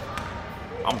 It's like,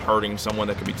 I'm hurting someone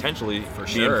that could potentially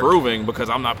be improving because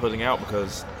I'm not putting out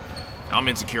because I'm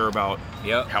insecure about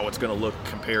how it's going to look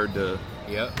compared to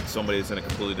somebody that's in a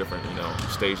completely different,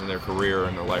 stage in their career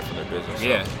and their life and their business.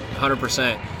 Yeah,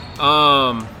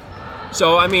 100%.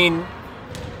 So, I mean,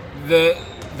 the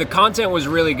content was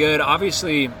really good.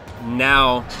 Obviously,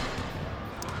 now,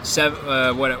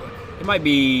 it might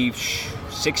be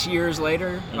 6 years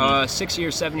later,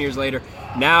 7 years later.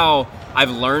 Now, I've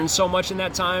learned so much in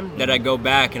that time that I go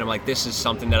back and I'm like, this is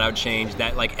something that I would change.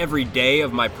 That like every day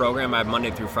of my program, I have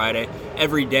Monday through Friday.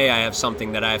 Every day I have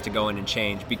something that I have to go in and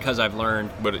change because I've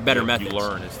learned better methods. You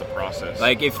learn, it's the process.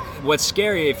 Like what's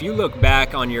scary, if you look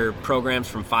back on your programs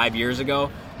from 5 years ago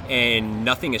and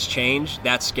nothing has changed,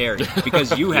 that's scary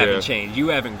because you haven't changed. You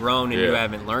haven't grown and you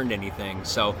haven't learned anything.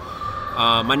 So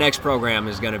my next program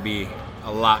is going to be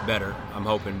a lot better, I'm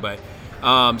hoping. But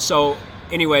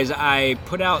anyways, I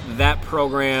put out that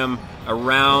program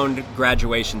around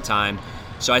graduation time.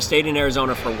 So I stayed in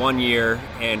Arizona for 1 year,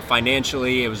 and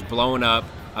financially it was blowing up.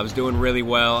 I was doing really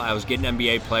well. I was getting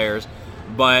NBA players.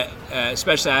 But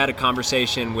especially I had a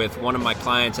conversation with one of my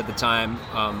clients at the time,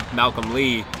 Malcolm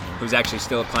Lee, who's actually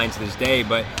still a client to this day.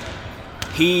 But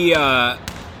he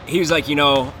was like,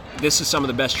 this is some of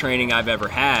the best training I've ever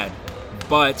had.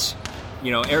 But,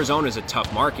 Arizona is a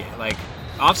tough market. Like,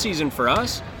 off-season for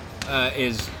us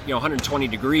is, 120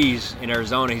 degrees in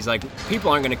Arizona. He's like,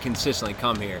 people aren't going to consistently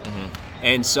come here.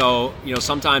 And so,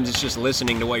 sometimes it's just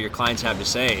listening to what your clients have to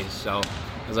say. So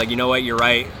I was like, you know what, you're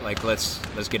right. Like, let's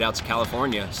get out to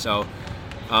California. So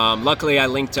luckily I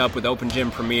linked up with Open Gym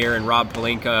Premier and Rob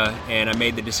Pelinka, and I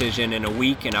made the decision in a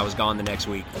week, and I was gone the next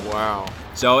week. Wow.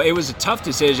 So it was a tough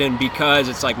decision because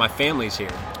it's like my family's here.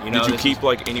 Did you keep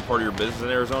like any part of your business in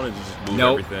Arizona? Did you just move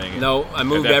everything? No, I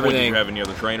moved at that everything. Point, did you have any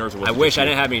other trainers? Or I wish I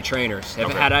didn't have any trainers.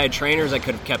 Had I had trainers, I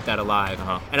could have kept that alive.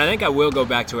 And I think I will go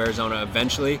back to Arizona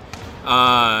eventually.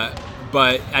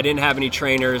 But I didn't have any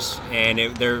trainers,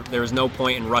 and there was no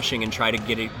point in rushing and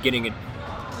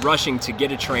rushing to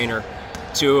get a trainer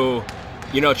to,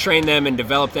 train them and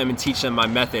develop them and teach them my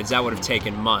methods. That would have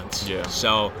taken months. Yeah.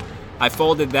 So I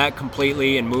folded that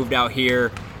completely and moved out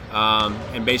here,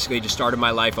 and basically just started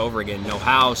my life over again. No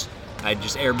house. I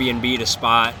just Airbnb'd a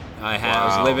spot.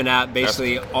 I was living out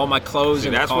basically all my clothes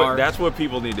in the car. That's what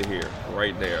people need to hear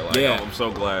right there. Like, yeah. I'm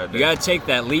so glad. You got to take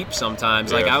that leap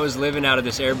sometimes. Yeah. Like, I was living out of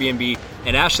this Airbnb,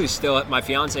 and Ashley my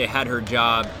fiance had her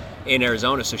job in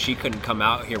Arizona, so she couldn't come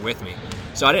out here with me.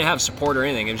 So I didn't have support or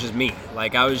anything. It was just me.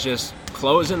 Like, I was just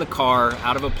clothes in the car,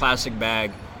 out of a plastic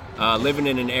bag, living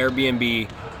in an Airbnb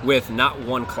with not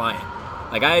one client.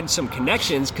 Like, I had some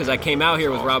connections because I came out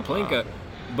here with Rob Pelinka,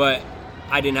 but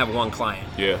I didn't have one client.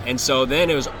 Yeah. And so then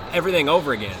it was everything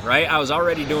over again, right? I was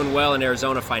already doing well in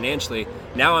Arizona financially.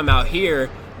 Now I'm out here.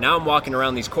 Now I'm walking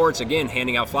around these courts again,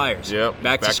 handing out flyers. Yep.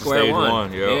 Back to square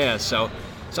one. Yep. Yeah. So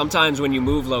sometimes when you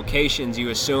move locations, you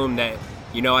assume that,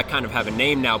 I kind of have a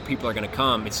name now, people are going to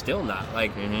come. It's still not.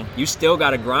 Like, you still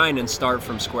got to grind and start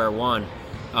from square one.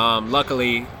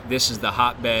 Luckily, this is the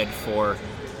hotbed for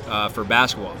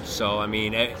basketball. So, I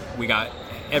mean, we got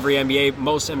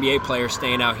most NBA players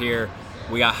staying out here.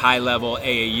 We got high-level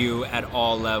AAU at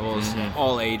all levels,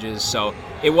 all ages. So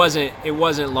it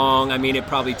wasn't long. I mean, it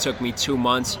probably took me 2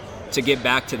 months to get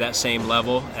back to that same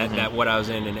level at what I was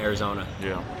in Arizona.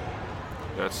 Yeah,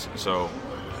 that's so.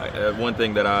 One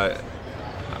thing that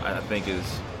I think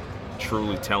is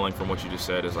truly telling from what you just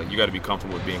said is, like, you got to be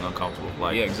comfortable with being uncomfortable.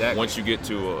 Like, yeah, exactly. Once you get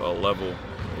to a level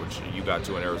which you got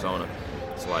to in Arizona,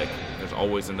 it's like there's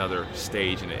always another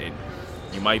stage, and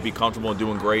you might be comfortable and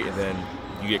doing great, and then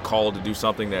you get called to do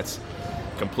something that's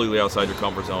completely outside your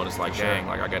comfort zone. It's like, dang,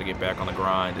 like, I got to get back on the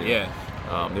grind.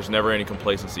 And, there's never any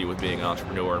complacency with being an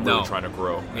entrepreneur and really trying to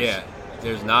grow.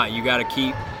 There's not. You got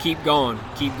to keep going.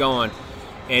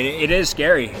 And it is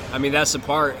scary. I mean, that's the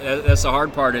part. That's the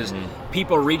hard part is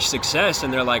people reach success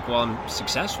and they're like, well, I'm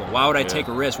successful. Why would I take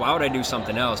a risk? Why would I do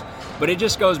something else? But it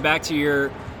just goes back to your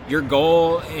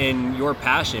goal and your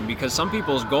passion, because some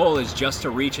people's goal is just to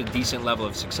reach a decent level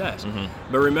of success.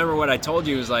 But remember what I told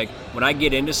you is, like, when I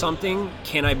get into something,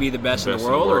 can I be the best in the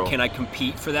world, or can I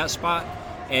compete for that spot?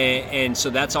 And so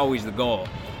that's always the goal.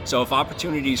 So if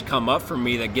opportunities come up for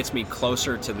me that gets me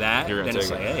closer to that, then it's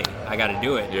like, hey, I got to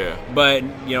do it. Yeah. But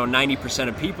 90%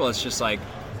 of people, it's just like,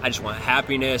 I just want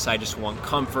happiness, I just want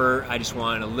comfort, I just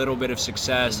want a little bit of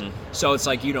success. So it's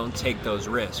like you don't take those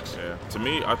risks. Yeah. To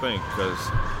me, I think, because,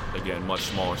 again, much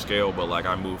smaller scale, but like,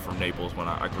 I moved from Naples when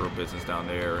I grew a business down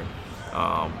there,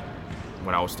 and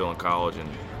when I was still in college, and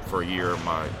for a year of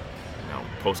my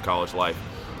post-college life,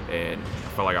 and I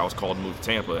felt like I was called to move to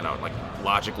Tampa, and I was like,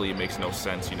 logically it makes no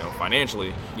sense,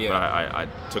 financially. Yeah. But I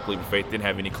took leap of faith. Didn't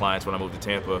have any clients when I moved to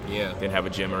Tampa. Yeah. Didn't have a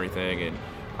gym or anything, and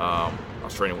I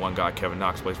was training one guy, Kevin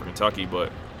Knox, plays for Kentucky,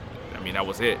 but I mean, that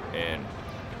was it. And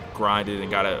grinded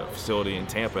and got a facility in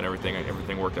Tampa, and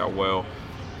everything worked out well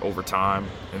over time.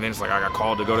 And then it's like I got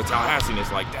called to go to Tallahassee, and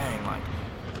it's like, dang, like,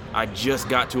 I just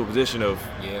got to a position of,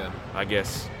 I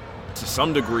guess, to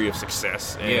some degree of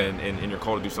success, and you're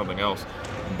called to do something else.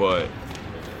 But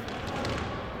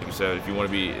like you said, if you want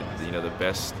to be the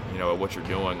best at what you're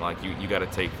doing, like, you got to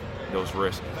take those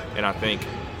risks. And I think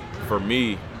for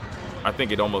me,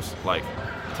 it almost, like,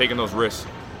 taking those risks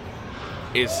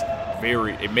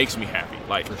it makes me happy.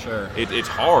 Like, for sure, it's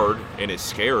hard and it's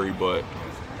scary, but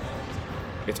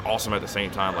it's awesome at the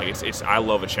same time. Like, I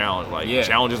love a challenge. Like,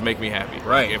 challenges make me happy.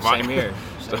 Right. Like, Same here.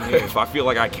 If I feel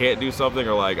like I can't do something,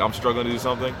 or like I'm struggling to do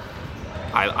something,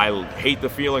 I hate the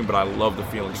feeling, but I love the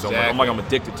feeling so much. I'm like, I'm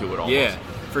addicted to it almost. Yeah,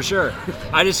 for sure.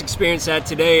 I just experienced that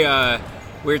today.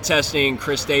 We were testing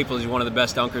Chris Staples. He's one of the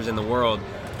best dunkers in the world.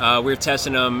 we were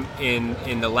testing him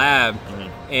in the lab,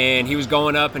 and he was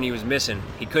going up and he was missing.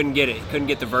 He couldn't get it. He couldn't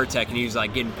get the Vertec, and he was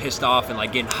like getting pissed off and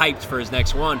like getting hyped for his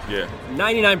next one. Yeah.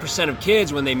 99% of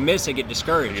kids, when they miss, they get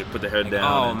discouraged. You put the head like,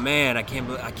 down. Oh man, I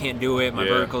can't do it. My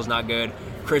vertical's not good.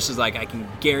 Chris is like, I can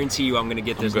guarantee you I'm going to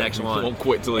get this next one. Won't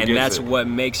quit till he and gets that's it. what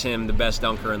makes him the best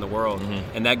dunker in the world.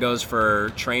 And that goes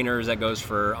for trainers, that goes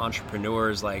for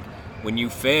entrepreneurs. Like, when you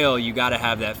fail, you got to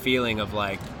have that feeling of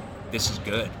like, this is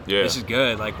good. Yeah. This is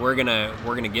good. Like, we're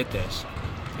gonna get this,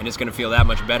 and it's gonna feel that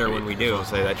much better when we do. I was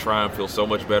gonna say that triumph feels so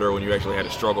much better when you actually had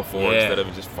to struggle for it instead of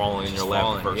it just falling in your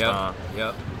lap the first time.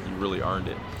 Yep. You really earned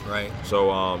it. Right.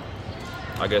 So,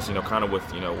 I guess, kind of with,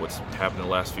 what's happened in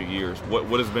the last few years,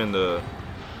 what has been the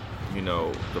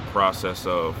process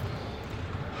of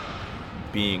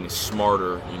being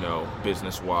smarter,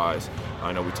 business-wise?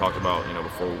 I know we talked about,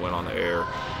 before we went on the air,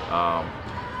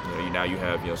 now you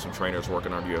have, some trainers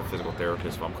working under you, a physical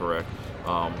therapist, if I'm correct,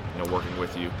 working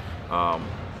with you.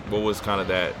 What was kind of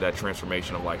that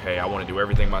transformation of like, hey, I want to do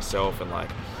everything myself, and like,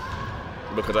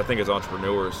 because I think as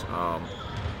entrepreneurs, I'm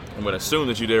going to assume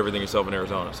that you did everything yourself in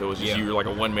Arizona. So it was just you were like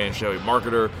a one-man show,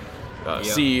 marketer,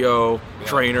 CEO,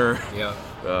 trainer. Yeah.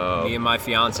 Me and my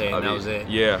fiance, and that was it.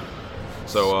 Yeah.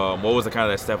 So what was the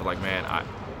kind of that step of like, man,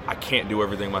 I can't do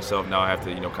everything myself. Now I have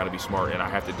to, kind of be smart, and I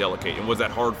have to delegate. And was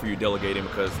that hard for you delegating,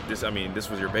 because this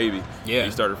was your baby? Yeah.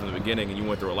 You started from the beginning, and you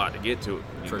went through a lot to get to it.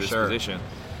 For this sure. Position.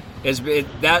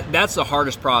 That's the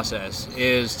hardest process,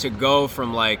 is to go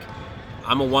from like,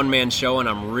 I'm a one-man show and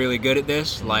I'm really good at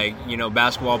this. Like,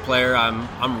 basketball player,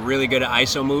 I'm really good at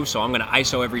ISO moves, so I'm going to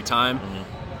ISO every time.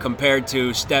 Compared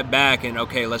to step back and,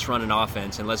 okay, let's run an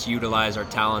offense and let's utilize our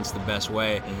talents the best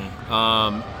way.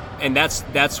 And that's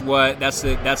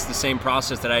the same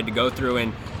process that I had to go through.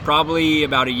 And probably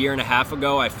about a year and a half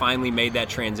ago, I finally made that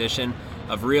transition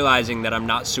of realizing that I'm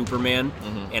not Superman,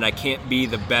 and I can't be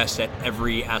the best at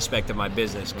every aspect of my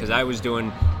business, because I was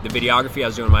doing the videography, I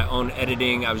was doing my own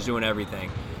editing, I was doing everything.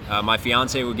 My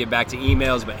fiance would get back to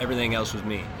emails, but everything else was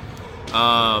me.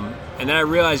 And then I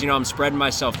realized, I'm spreading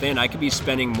myself thin. I could be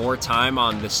spending more time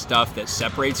on the stuff that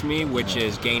separates me, which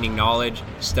is gaining knowledge,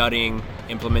 studying,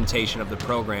 implementation of the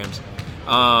programs.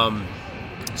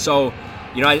 So,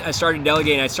 I started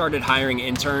delegating. I started hiring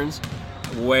interns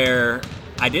where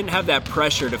I didn't have that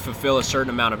pressure to fulfill a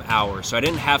certain amount of hours. So I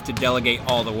didn't have to delegate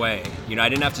all the way. I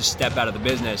didn't have to step out of the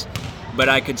business, but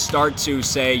I could start to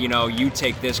say, you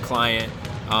take this client,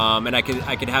 and I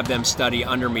could have them study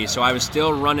under me. So I was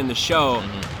still running the show,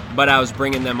 but I was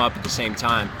bringing them up at the same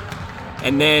time.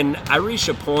 And then I reached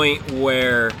a point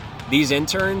where these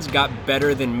interns got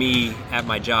better than me at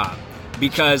my job,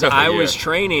 because I was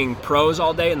training pros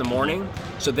all day in the morning,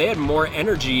 so they had more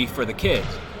energy for the kids.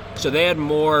 So they had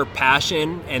more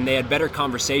passion, and they had better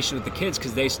conversation with the kids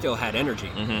because they still had energy.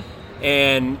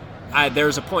 And there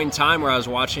was a point in time where I was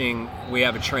watching, we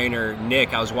have a trainer,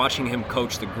 Nick, I was watching him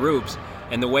coach the groups,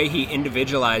 and the way he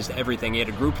individualized everything. He had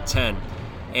a group of 10,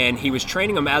 and he was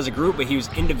training them as a group, but he was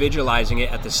individualizing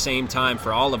it at the same time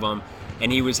for all of them,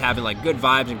 and he was having like good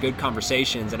vibes and good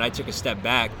conversations. And I took a step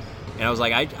back, and I was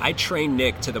like, I trained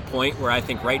Nick to the point where I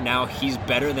think right now he's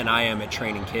better than I am at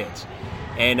training kids.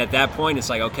 And at that point, it's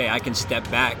like, okay, I can step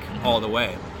back all the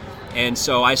way. And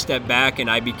so I stepped back and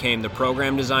I became the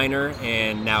program designer,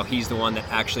 and now he's the one that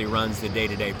actually runs the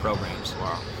day-to-day programs.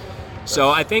 Wow. So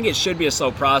I think it should be a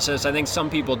slow process. I think some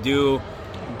people do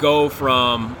go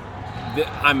from,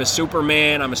 I'm a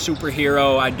Superman, I'm a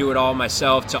superhero, I do it all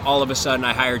myself, to all of a sudden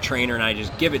I hire a trainer and I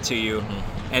just give it to you.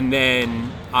 And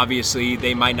then obviously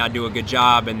they might not do a good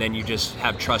job, and then you just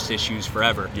have trust issues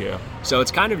forever. Yeah. So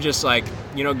it's kind of just like,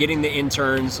 getting the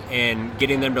interns and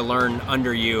getting them to learn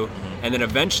under you. And then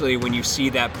eventually when you see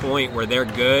that point where they're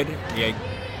good,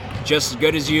 just as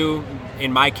good as you,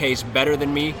 in my case, better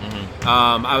than me,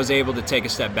 I was able to take a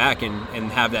step back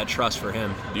and have that trust for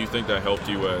him. Do you think that helped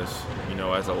you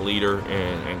as a leader,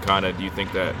 and kind of do you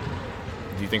think that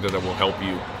will help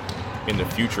you in the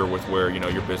future with where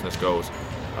your business goes?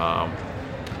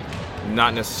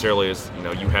 Not necessarily as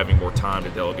you having more time to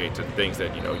delegate to things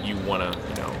that you want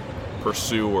to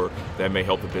pursue or that may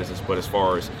help the business, but as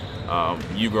far as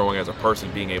you growing as a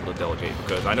person, being able to delegate,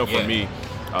 because I know for me,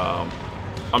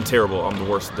 I'm terrible. I'm the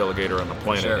worst delegator on the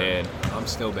planet, and I'm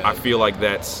still bad. I feel like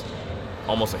that's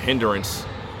almost a hindrance,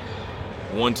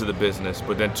 one, to the business,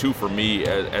 but then two, for me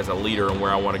as a leader and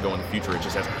where I want to go in the future,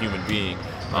 just as a human being,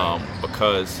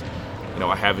 because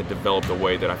I haven't developed a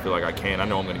way that I feel like I can. I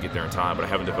know I'm going to get there in time, but I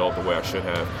haven't developed the way I should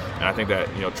have. And I think that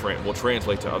will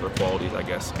translate to other qualities, I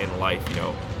guess, in life.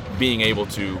 Being able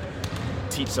to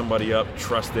teach somebody up,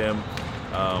 trust them,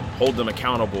 hold them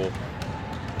accountable,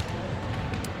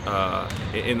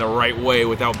 in the right way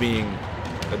without being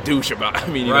a douche about it. I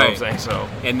mean, you know what I'm saying? So,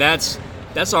 and that's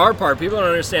the hard part. People don't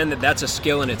understand that that's a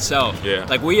skill in itself. Yeah.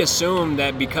 Like, we assume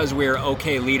that because we're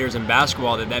okay leaders in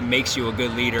basketball that makes you a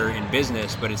good leader in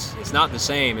business, but it's not the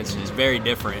same. It's very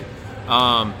different.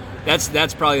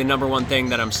 That's probably the number one thing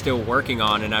that I'm still working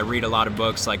on, and I read a lot of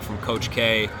books like from Coach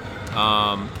K.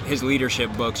 His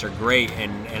leadership books are great,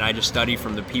 and I just study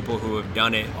from the people who have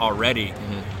done it already.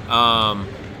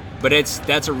 But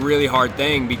that's a really hard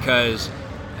thing because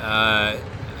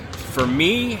for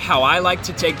me, how I like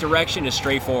to take direction is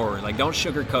straightforward. Like, don't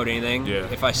sugarcoat anything. Yeah.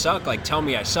 If I suck, like, tell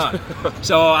me I suck.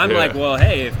 So I'm like, well,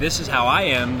 hey, if this is how I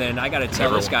am, then I got to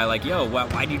tell this guy, like, yo,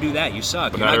 why'd you do that? You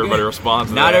suck. But not everybody responds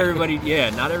to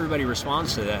that. Not everybody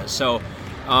responds to that. So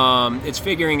it's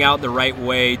figuring out the right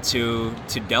way to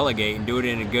delegate and do it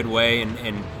in a good way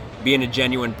and being a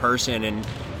genuine person. And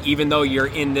even though you're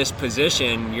in this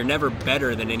position, you're never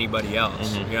better than anybody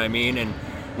else. You know what I mean? And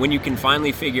when you can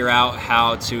finally figure out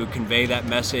how to convey that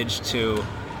message to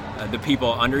the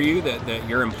people under you,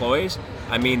 your employees,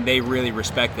 I mean, they really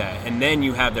respect that. And then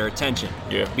you have their attention.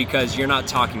 Yeah. Because you're not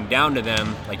talking down to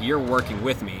them, like, you're working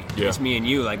with me. Yeah. It's me and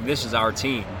you, like, this is our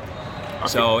team.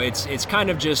 So it's kind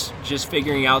of just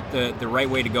figuring out the right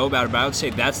way to go about it. But I would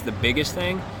say that's the biggest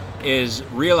thing, is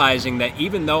realizing that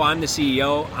even though I'm the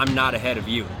CEO, I'm not ahead of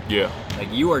you. Yeah. Like,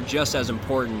 you are just as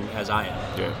important as I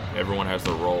am. Yeah. Everyone has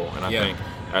their role. And I think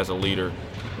as a leader,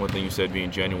 one thing you said, being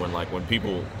genuine, like, when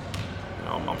people,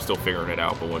 I'm still figuring it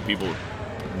out, but when people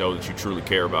know that you truly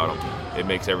care about them, it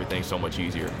makes everything so much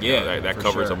easier. Yeah, that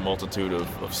covers a multitude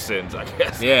of sins, I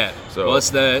guess. Yeah. So, well, it's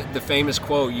the famous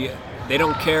quote, they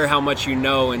don't care how much you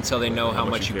know until they know how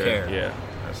much you care. Yeah.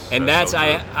 That's so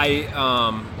I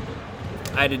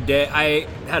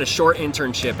had a short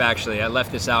internship, actually. I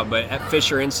left this out, but at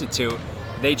Fisher Institute,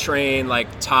 they train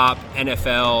like top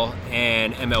NFL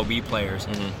and MLB players.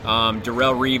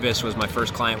 Darrelle Revis was my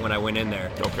first client when I went in there.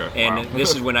 Okay. And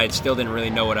this is when I still didn't really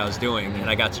know what I was doing, and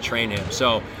I got to train him.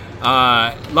 So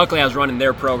luckily I was running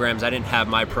their programs. I didn't have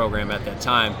my program at that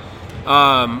time.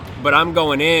 But I'm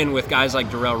going in with guys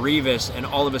like Darrelle Revis, and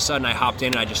all of a sudden I hopped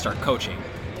in and I just start coaching.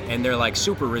 And they're like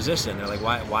super resistant. They're like,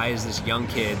 why is this young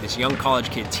college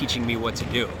kid teaching me what to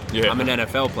do? Yeah. I'm an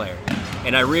NFL player.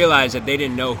 And I realized that they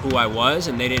didn't know who I was,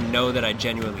 and they didn't know that I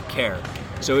genuinely cared.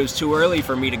 So it was too early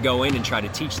for me to go in and try to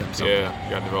teach them something. Yeah,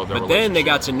 you got to develop that But then they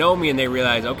got to know me, and they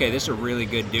realized, okay, this is a really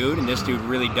good dude, and this dude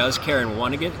really does care and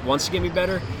wants to get me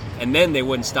better. And then they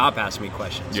wouldn't stop asking me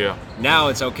questions. Yeah. Now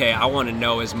it's okay, I want to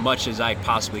know as much as I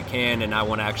possibly can, and I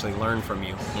want to actually learn from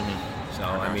you. So,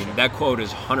 I mean, that quote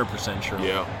is 100% true.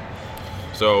 Yeah.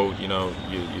 So, you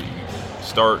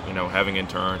start, having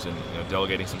interns and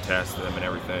delegating some tasks to them and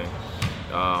everything.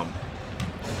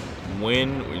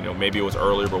 When, maybe it was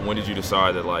earlier, but when did you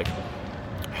decide that, like,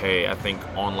 hey, I think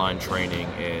online training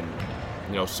and,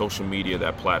 social media,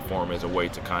 that platform, is a way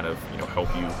to kind of,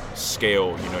 help you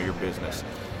scale, your business?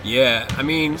 Yeah, I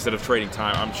mean, instead of trading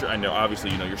time, I know,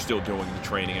 obviously, you're still doing the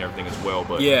training and everything as well,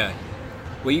 but yeah.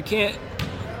 Well, you can't.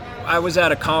 I was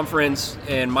at a conference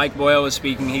and Mike Boyle was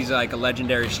speaking. He's like a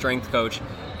legendary strength coach,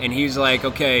 and he's like,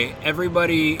 okay,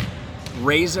 everybody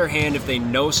raise their hand if they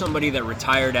know somebody that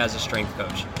retired as a strength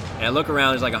coach. And I look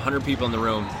around, there's like 100 people in the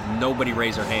room, nobody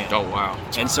raised their hand. Oh, wow.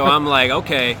 And so I'm like,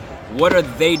 okay, what are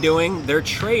they doing? They're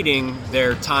trading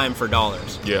their time for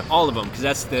dollars. Yeah. All of them, because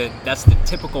that's the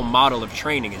typical model of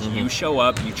training is you show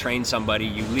up, you train somebody,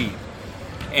 you leave.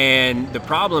 And the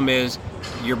problem is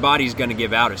your body's going to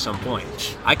give out at some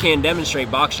point. I can't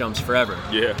demonstrate box jumps forever.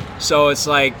 Yeah. So it's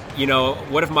like,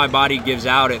 what if my body gives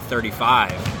out at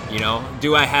 35?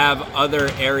 Do I have other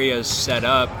areas set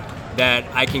up that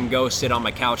I can go sit on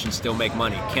my couch and still make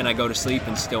money? Can I go to sleep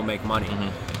and still make money?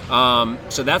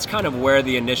 So that's kind of where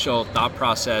the initial thought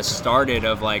process started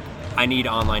of like, I need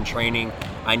online training,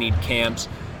 I need camps.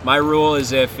 My rule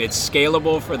is if it's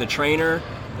scalable for the trainer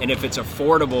and if it's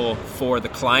affordable for the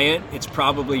client, it's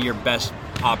probably your best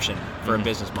option for a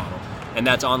business model. And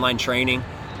that's online training.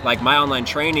 Like my online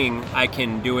training, I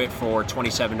can do it for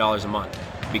 $27 a month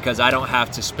because I don't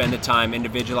have to spend the time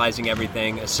individualizing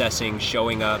everything, assessing,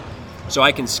 showing up. So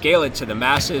I can scale it to the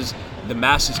masses. The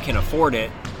masses can afford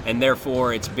it, and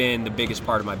therefore it's been the biggest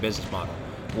part of my business model.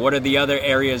 What are the other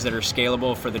areas that are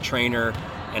scalable for the trainer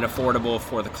and affordable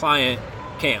for the client?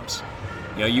 Camps.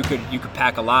 You could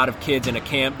pack a lot of kids in a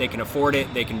camp. They can afford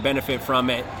it. They can benefit from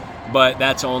it. But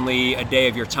that's only a day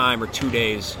of your time or 2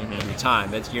 days of your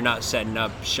time. You're not setting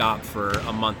up shop for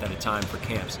a month at a time for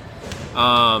camps.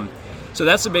 So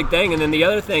that's a big thing. And then the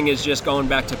other thing is just going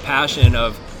back to passion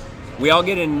of we all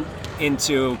get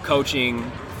into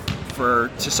coaching to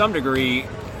some degree,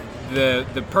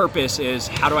 the purpose is,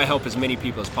 how do I help as many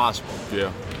people as possible?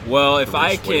 Yeah. Well, if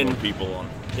I Way more can people on.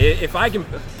 if I can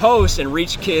post and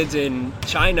reach kids in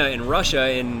China and Russia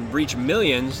and reach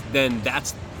millions, then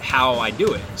that's how I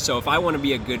do it. So if I want to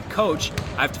be a good coach,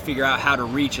 I have to figure out how to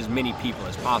reach as many people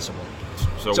as possible.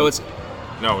 So it's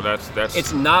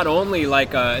not only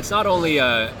like a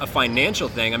financial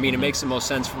thing. I mean, it makes the most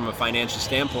sense from a financial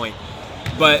standpoint,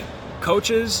 but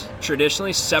coaches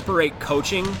traditionally separate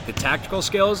coaching, the tactical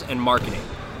skills, and marketing.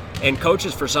 And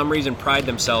coaches, for some reason, pride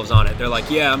themselves on it. They're like,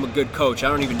 yeah, I'm a good coach. I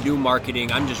don't even do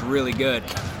marketing. I'm just really good.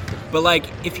 But like,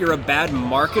 if you're a bad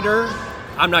marketer,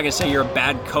 I'm not gonna say you're a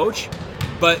bad coach,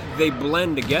 but they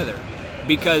blend together.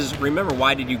 Because remember,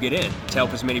 why did you get in? To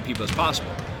help as many people as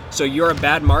possible. So you're a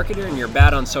bad marketer and you're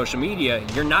bad on social media,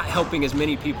 you're not helping as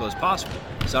many people as possible.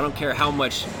 So I don't care how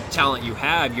much talent you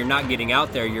have, you're not getting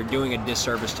out there, you're doing a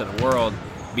disservice to the world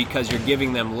because you're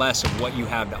giving them less of what you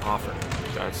have to offer.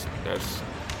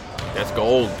 That's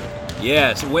gold.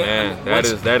 Yes. Man,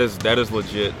 that is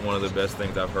legit one of the best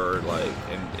things I've heard like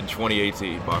in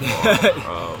 2018 by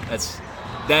far.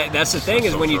 That's the thing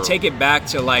is when you take it back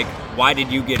to like, why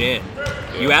did you get in?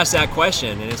 Yeah. You ask that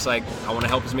question and it's like, I want to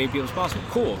help as many people as possible.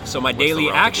 Cool. So my daily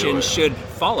actions should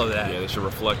follow that. Yeah, they should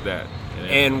reflect that.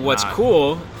 And what's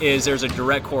cool is there's a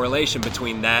direct correlation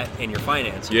between that and your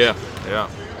finances. Yeah.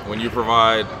 When you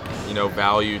provide,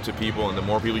 value to people, and the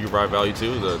more people you provide value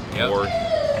to, the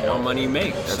more money you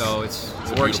make. So it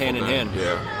works hand in hand.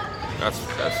 Yeah,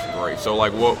 that's great. So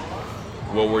like, what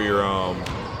were your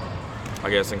I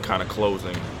guess in kind of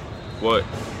closing, what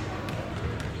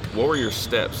were your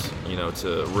steps,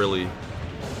 to really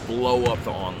blow up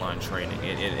the online training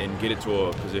and get it to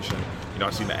a position? I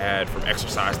seen the ad from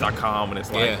exercise.com and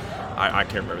it's like, I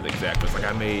can't remember the exact, but it's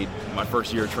like I made my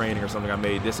first year of training or something, I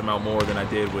made this amount more than I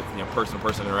did with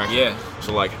person-to-person interaction. Yeah.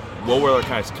 So like, what were the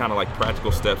kind of like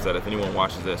practical steps that if anyone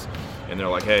watches this and they're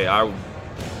like, hey, I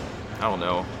don't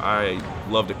know, I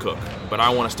love to cook, but I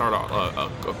want to start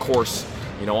a course,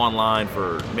 online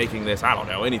for making this, I don't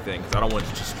know, anything, because I don't want it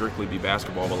to just strictly be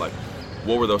basketball, but like,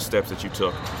 what were those steps that you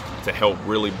took to help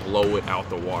really blow it out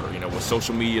the water? Was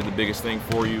social media the biggest thing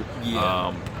for you?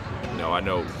 Yeah. I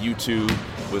know YouTube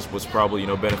was probably,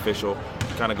 beneficial.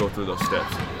 Kind of go through those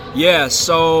steps. Yeah,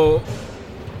 so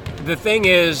the thing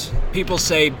is, people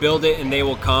say build it and they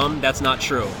will come. That's not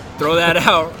true. Throw that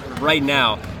out right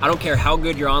now. I don't care how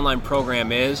good your online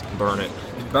program is. Burn it.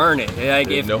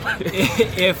 Like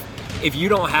if you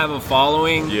don't have a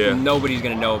following, nobody's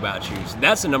going to know about you. So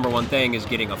that's the number one thing, is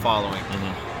getting a following.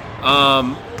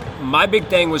 Mm-hmm. My big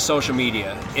thing was social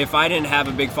media. If I didn't have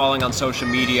a big following on social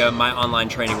media, my online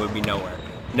training would be nowhere.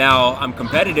 Now, I'm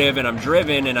competitive and I'm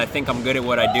driven and I think I'm good at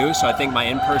what I do, so I think my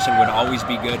in-person would always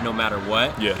be good no matter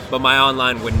what, but my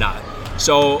online would not.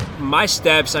 So my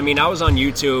steps, I was on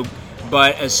YouTube,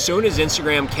 but as soon as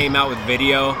Instagram came out with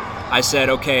video, I said,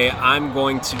 okay, I'm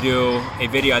going to do a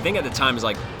video. I think at the time it was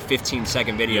like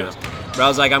 15-second videos. Yeah. But I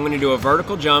was like, I'm going to do a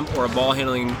vertical jump or a ball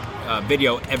handling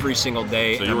video every single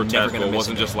day. So you were tactical. It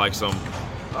wasn't just like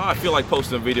I feel like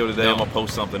posting a video today, I'm going to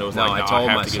post something. It was I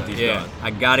have to get these done. I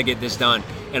got to get this done.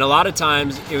 And a lot of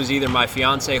times it was either my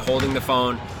fiance holding the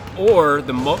phone, or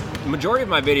the majority of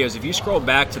my videos, if you scroll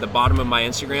back to the bottom of my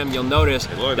Instagram, you'll notice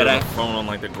that I phone on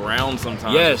like the ground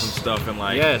sometimes and stuff, and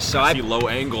so I see low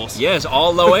angles. Yes,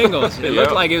 all low angles. It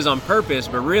looked like it was on purpose,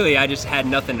 but really I just had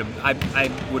nothing to.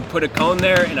 I would put a cone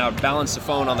there and I would balance the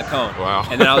phone on the cone. Wow.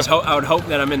 And then I would hope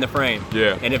that I'm in the frame.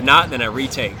 Yeah. And if not, then I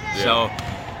retake. Yeah. So,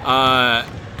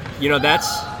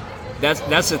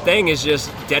 that's the thing, is just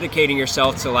dedicating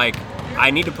yourself to like, I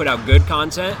need to put out good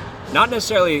content. Not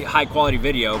necessarily high quality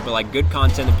video, but like good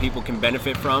content that people can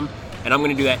benefit from. And I'm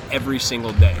going to do that every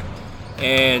single day.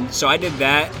 And so I did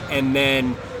that. And then...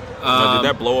 did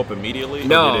that blow up immediately?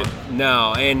 No.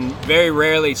 And very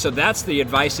rarely. So that's the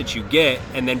advice that you get.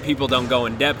 And then people don't go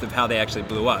in depth of how they actually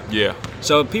blew up. Yeah.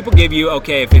 So people give you,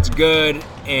 okay, if it's good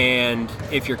and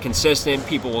if you're consistent,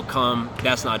 people will come.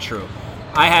 That's not true.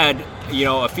 I had,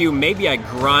 a few, maybe I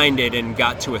grinded and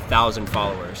got to 1,000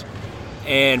 followers.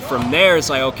 And from there,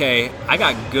 it's like, okay, I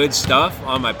got good stuff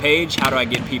on my page. How do I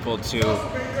get people to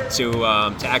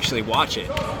actually watch it?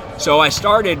 So I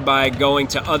started by going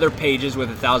to other pages with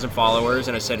 1,000 followers,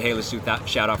 and I said, hey, let's do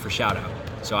shout out for shout out.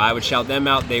 So I would shout them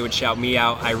out, they would shout me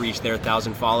out. I reached their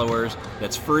 1,000 followers.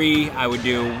 That's free. I would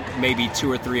do maybe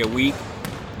 2 or 3 a week.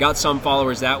 Got some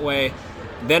followers that way.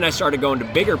 Then I started going to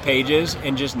bigger pages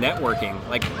and just networking.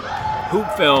 Like Hoop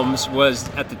Films was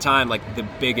at the time like the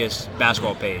biggest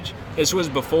basketball page. This was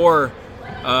before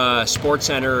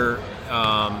SportsCenter,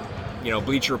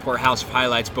 Bleacher Report, House of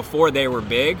Highlights. Before they were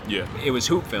big, it was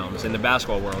Hoop Films in the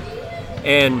basketball world.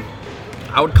 And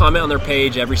I would comment on their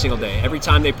page every single day. Every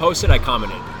time they posted, I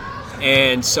commented.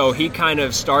 And so he kind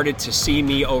of started to see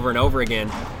me over and over again,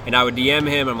 and I would DM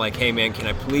him. I'm like, hey man, can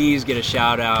I please get a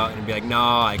shout out? And he'd be like, no,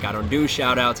 I don't do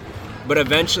shout outs. But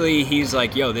eventually he's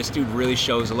like, yo, this dude really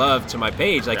shows love to my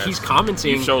page. Like, he's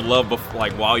commenting. You showed love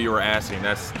like while you were asking.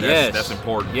 That's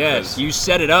important. Yes, you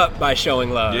set it up by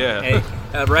showing love. Yeah.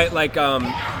 And, right, like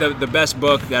the best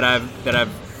book that I've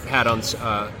had on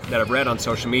that I've read on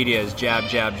social media is Jab,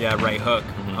 Jab, Jab, Right Hook.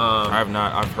 Mm-hmm. I have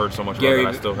not. I've heard so much about it.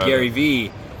 I still have Gary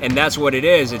V. And that's what it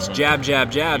is. It's jab,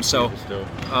 jab, jab. So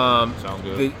sounds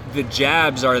good. the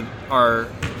jabs are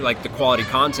like the quality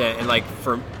content, and like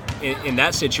in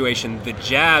that situation, the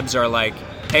jabs are like,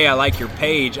 hey, I like your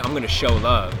page, I'm gonna show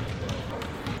love.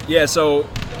 Yeah. So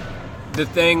the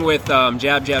thing with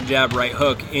jab, jab, jab, right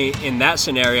hook in that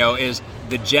scenario is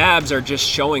the jabs are just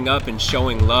showing up and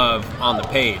showing love on the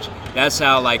page. That's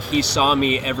how, like, he saw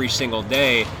me every single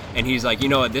day, and he's like, you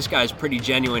know what, this guy's pretty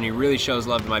genuine. He really shows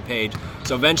love to my page.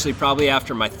 So eventually, probably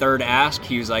after my third ask,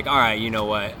 he was like, all right, you know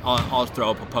what, I'll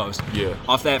throw up a post. Yeah.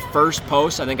 Off that first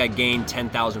post, I think I gained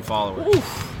 10,000 followers.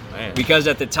 Oof, man. Because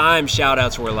at the time,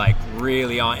 shout-outs were, like,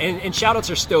 really on. And shout-outs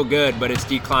are still good, but it's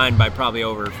declined by probably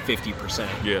over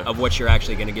 50% of what you're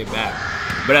actually going to get back.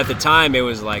 But at the time, it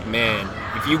was like, man,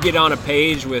 if you get on a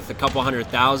page with a couple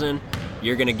 100,000,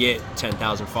 you're going to get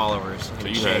 10,000 followers in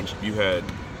exchange. You had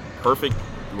perfect,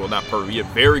 well, not perfect, you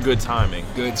had very good timing.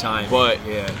 Good timing. But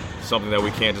something that we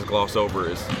can't just gloss over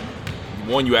is,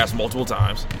 one, you asked multiple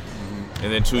times,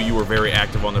 and then two, you were very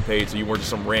active on the page, so you weren't just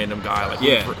some random guy like,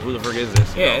 who the frick is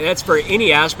this? Yeah, that's for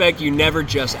any aspect. You never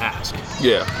just ask.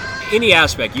 Yeah. Any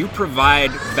aspect, you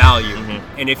provide value.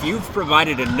 And if you've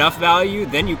provided enough value,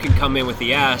 then you can come in with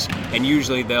the ask, and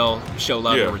usually they'll show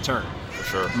love in return.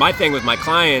 Sure. My thing with my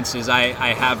clients is I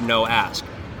have no ask.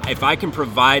 If I can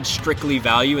provide strictly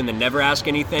value and then never ask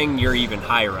anything, you're even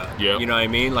higher up. Yep. You know what I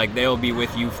mean? Like, they'll be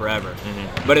with you forever.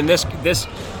 But in this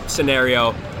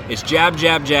scenario, it's jab,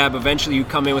 jab, jab. Eventually you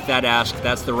come in with that ask.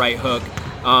 That's the right hook.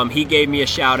 He gave me a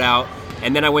shout out,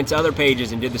 and then I went to other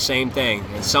pages and did the same thing.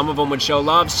 And some of them would show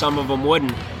love, some of them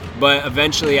wouldn't. But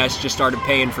eventually I just started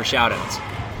paying for shout outs.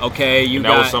 Okay, and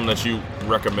that was something that you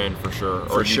recommend for sure.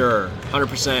 For sure,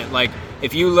 100%. Like,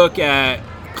 if you look at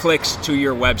clicks to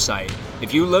your website,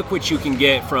 if you look what you can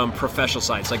get from professional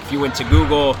sites, like if you went to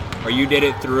Google or you did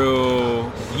it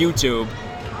through YouTube,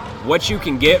 what you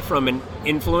can get from an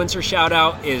influencer shout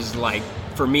out is, like,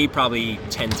 for me, probably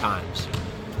 10 times.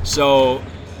 So,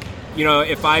 you know,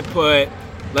 if I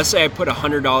let's say I put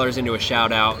 $100 into a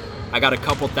shout out, I got a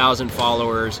couple thousand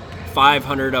followers,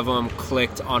 500 of them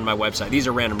clicked on my website. These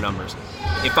are random numbers.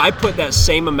 If I put that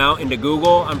same amount into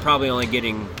Google, I'm probably only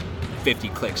getting 50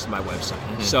 clicks to my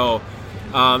website. So,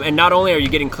 and not only are you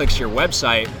getting clicks to your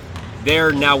website,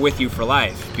 they're now with you for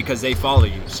life because they follow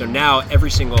you. So now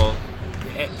every single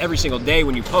day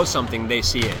when you post something, they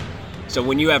see it. So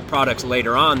when you have products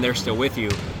later on, they're still with you.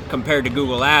 Compared to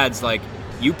Google Ads, like,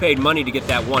 you paid money to get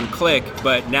that one click,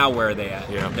 but now where are they at?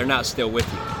 Yeah. They're not still with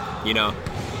you, you know?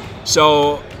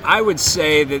 So I would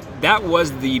say that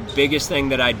was the biggest thing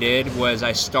that I did. Was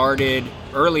I started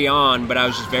early on, but I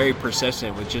was just very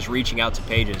persistent with just reaching out to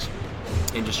pages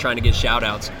and just trying to get shout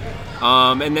outs.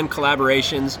 And then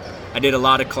collaborations. I did a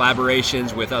lot of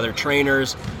collaborations with other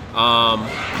trainers.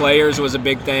 Players was a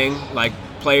big thing. Like,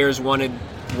 players wanted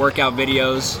workout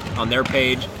videos on their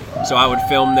page, so I would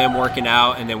film them working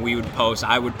out, and then we would post.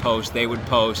 I would post, they would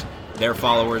post, their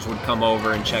followers would come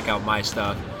over and check out my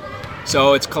stuff.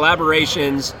 So it's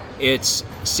collaborations, it's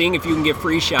seeing if you can get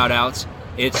free shout outs,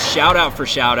 it's shout out for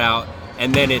shout out,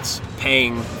 and then it's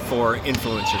paying for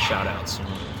influencer shout outs.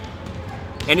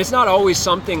 And it's not always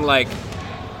something like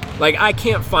I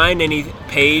can't find any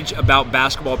page about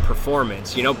basketball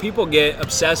performance. You know, people get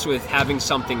obsessed with having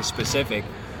something specific.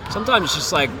 Sometimes it's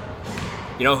just like,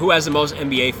 you know, who has the most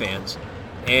NBA fans?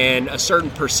 And a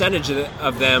certain percentage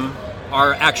of them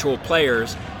are actual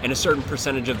players, and a certain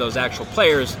percentage of those actual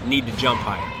players need to jump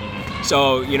higher.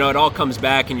 So, you know, it all comes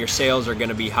back, and your sales are going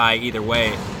to be high either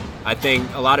way. I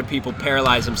think a lot of people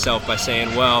paralyze themselves by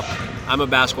saying, well, I'm a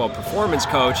basketball performance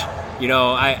coach, you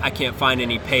know, I can't find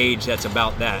any page that's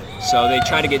about that. So they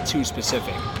try to get too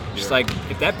specific. Just like,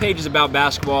 if that page is about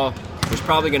basketball, there's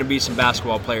probably going to be some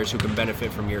basketball players who can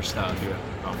benefit from your stuff. Yeah,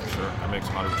 oh, for sure. That makes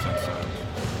 100% sense.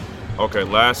 Okay,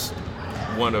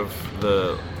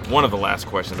 one of the last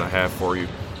questions I have for you.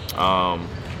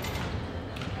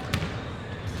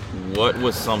 What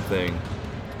was something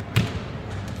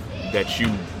that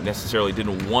you necessarily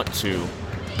didn't want to,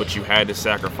 but you had to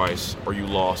sacrifice, or you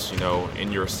lost, you know,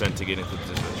 in your ascent to get into the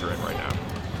position that you're in right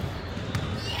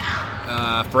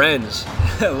now? Friends.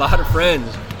 A lot of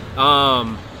friends.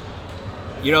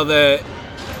 You know,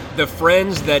 the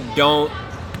friends that don't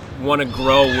want to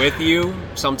grow with you,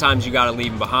 sometimes you got to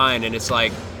leave them behind. And it's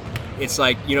like,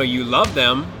 you know, you love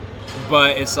them,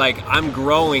 but it's like, I'm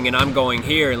growing and I'm going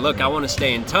here. And look, I want to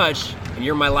stay in touch, and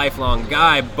you're my lifelong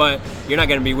guy, but you're not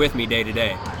going to be with me day to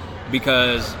day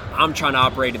because I'm trying to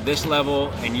operate at this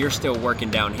level and you're still working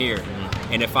down here.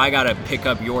 Mm-hmm. And if I got to pick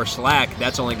up your slack,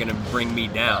 that's only going to bring me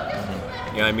down.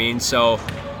 Mm-hmm. You know what I mean? So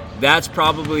that's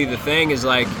probably the thing, is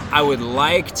like, I would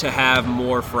like to have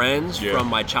more friends from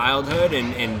my childhood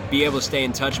and be able to stay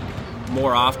in touch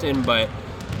more often, but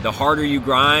the harder you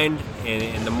grind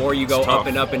and the more you go up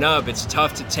and up and up, it's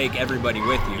tough to take everybody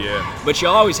with you. Yeah. But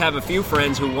you'll always have a few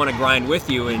friends who want to grind with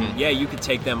you, and you could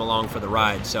take them along for the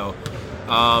ride. So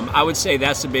I would say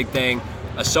that's the big thing,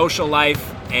 a social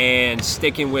life and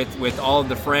sticking with all of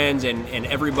the friends and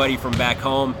everybody from back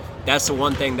home. That's the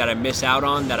one thing that I miss out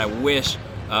on, that I wish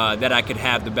that I could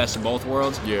have the best of both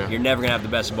worlds. Yeah. You're never going to have the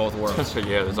best of both worlds.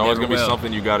 Yeah, there's always going to be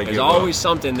something you got to give up. There's always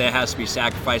something that has to be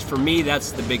sacrificed. For me,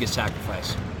 that's the biggest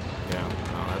sacrifice. Yeah,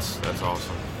 no, that's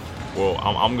awesome. Well,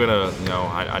 I'm going to, you know,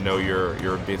 I know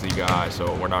you're a busy guy,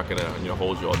 so we're not going to, you know,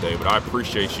 hold you all day, but I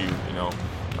appreciate you, you know,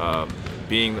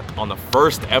 being on the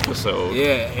first episode.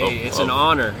 Yeah, hey, it's an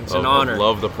honor. It's an honor.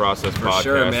 Love the Process For podcast.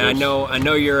 Sure, man. I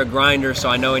know you're a grinder, so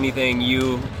I know anything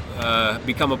you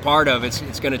become a part of,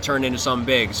 it's going to turn into something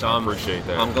big. So I appreciate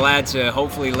that. I'm glad to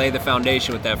hopefully lay the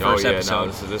foundation with that first episode.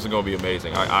 No, this is going to be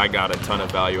amazing. I got a ton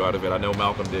of value out of it. I know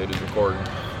Malcolm did. He's recording.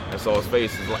 I saw his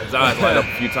face, his eyes light up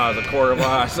a few times, a quarter of my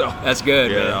eye. So that's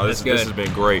good, man. No, that's good. This has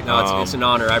been great. No, it's an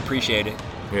honor. I appreciate it.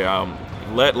 Yeah.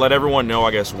 Let everyone know,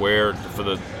 I guess, where, for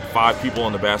the 5 people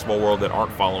in the basketball world that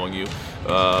aren't following you, you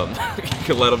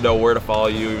can let them know where to follow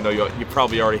you, even though you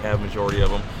probably already have a majority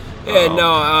of them. Yeah,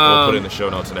 we'll put it in the show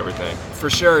notes and everything. For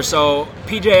sure. So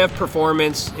PJF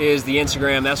Performance is the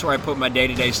Instagram. That's where I put my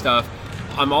day-to-day stuff.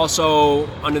 I'm also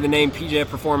under the name PJF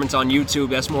Performance on YouTube.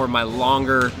 That's more of my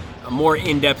longer, more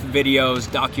in-depth videos,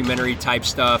 documentary type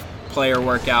stuff, player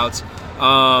workouts.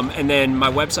 And then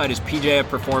my website is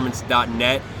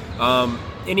pjfperformance.net.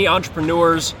 Any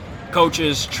entrepreneurs,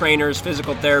 coaches, trainers,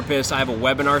 physical therapists, I have a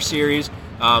webinar series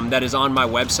that is on my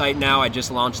website now. I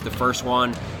just launched the first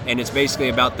one, and it's basically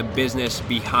about the business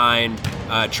behind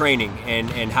training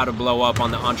and how to blow up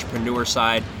on the entrepreneur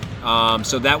side.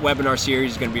 So that webinar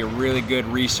series is going to be a really good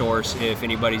resource if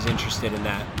anybody's interested in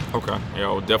that. Okay. Yeah,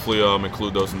 I'll definitely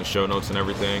include those in the show notes and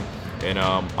everything. And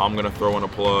I'm going to throw in a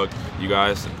plug. You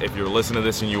guys, if you're listening to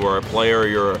this and you are a player,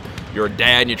 you're a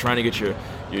dad and you're trying to get your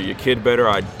kid better,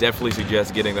 I definitely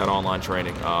suggest getting that online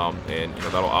training. And you know,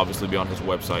 that'll obviously be on his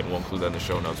website, and we'll include that in the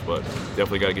show notes. But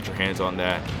definitely got to get your hands on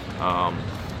that.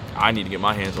 I need to get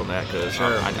my hands on that because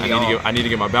I need to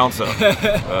get my bounce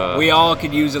up. We all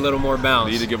could use a little more bounce.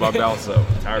 I need to get my bounce up.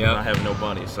 I'm tired of not having no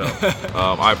money. So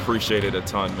I appreciate it a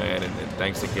ton, man, and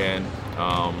thanks again.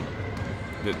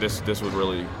 This was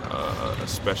really a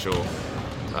special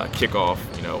kickoff,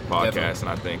 you know, podcast, definitely. And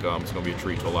I think it's going to be a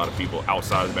treat to a lot of people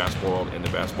outside of the basketball world, in the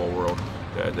basketball world,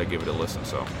 that give it a listen.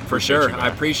 So for sure, I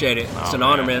appreciate it. It's an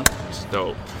honor, man. It's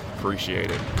dope. Appreciate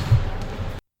it.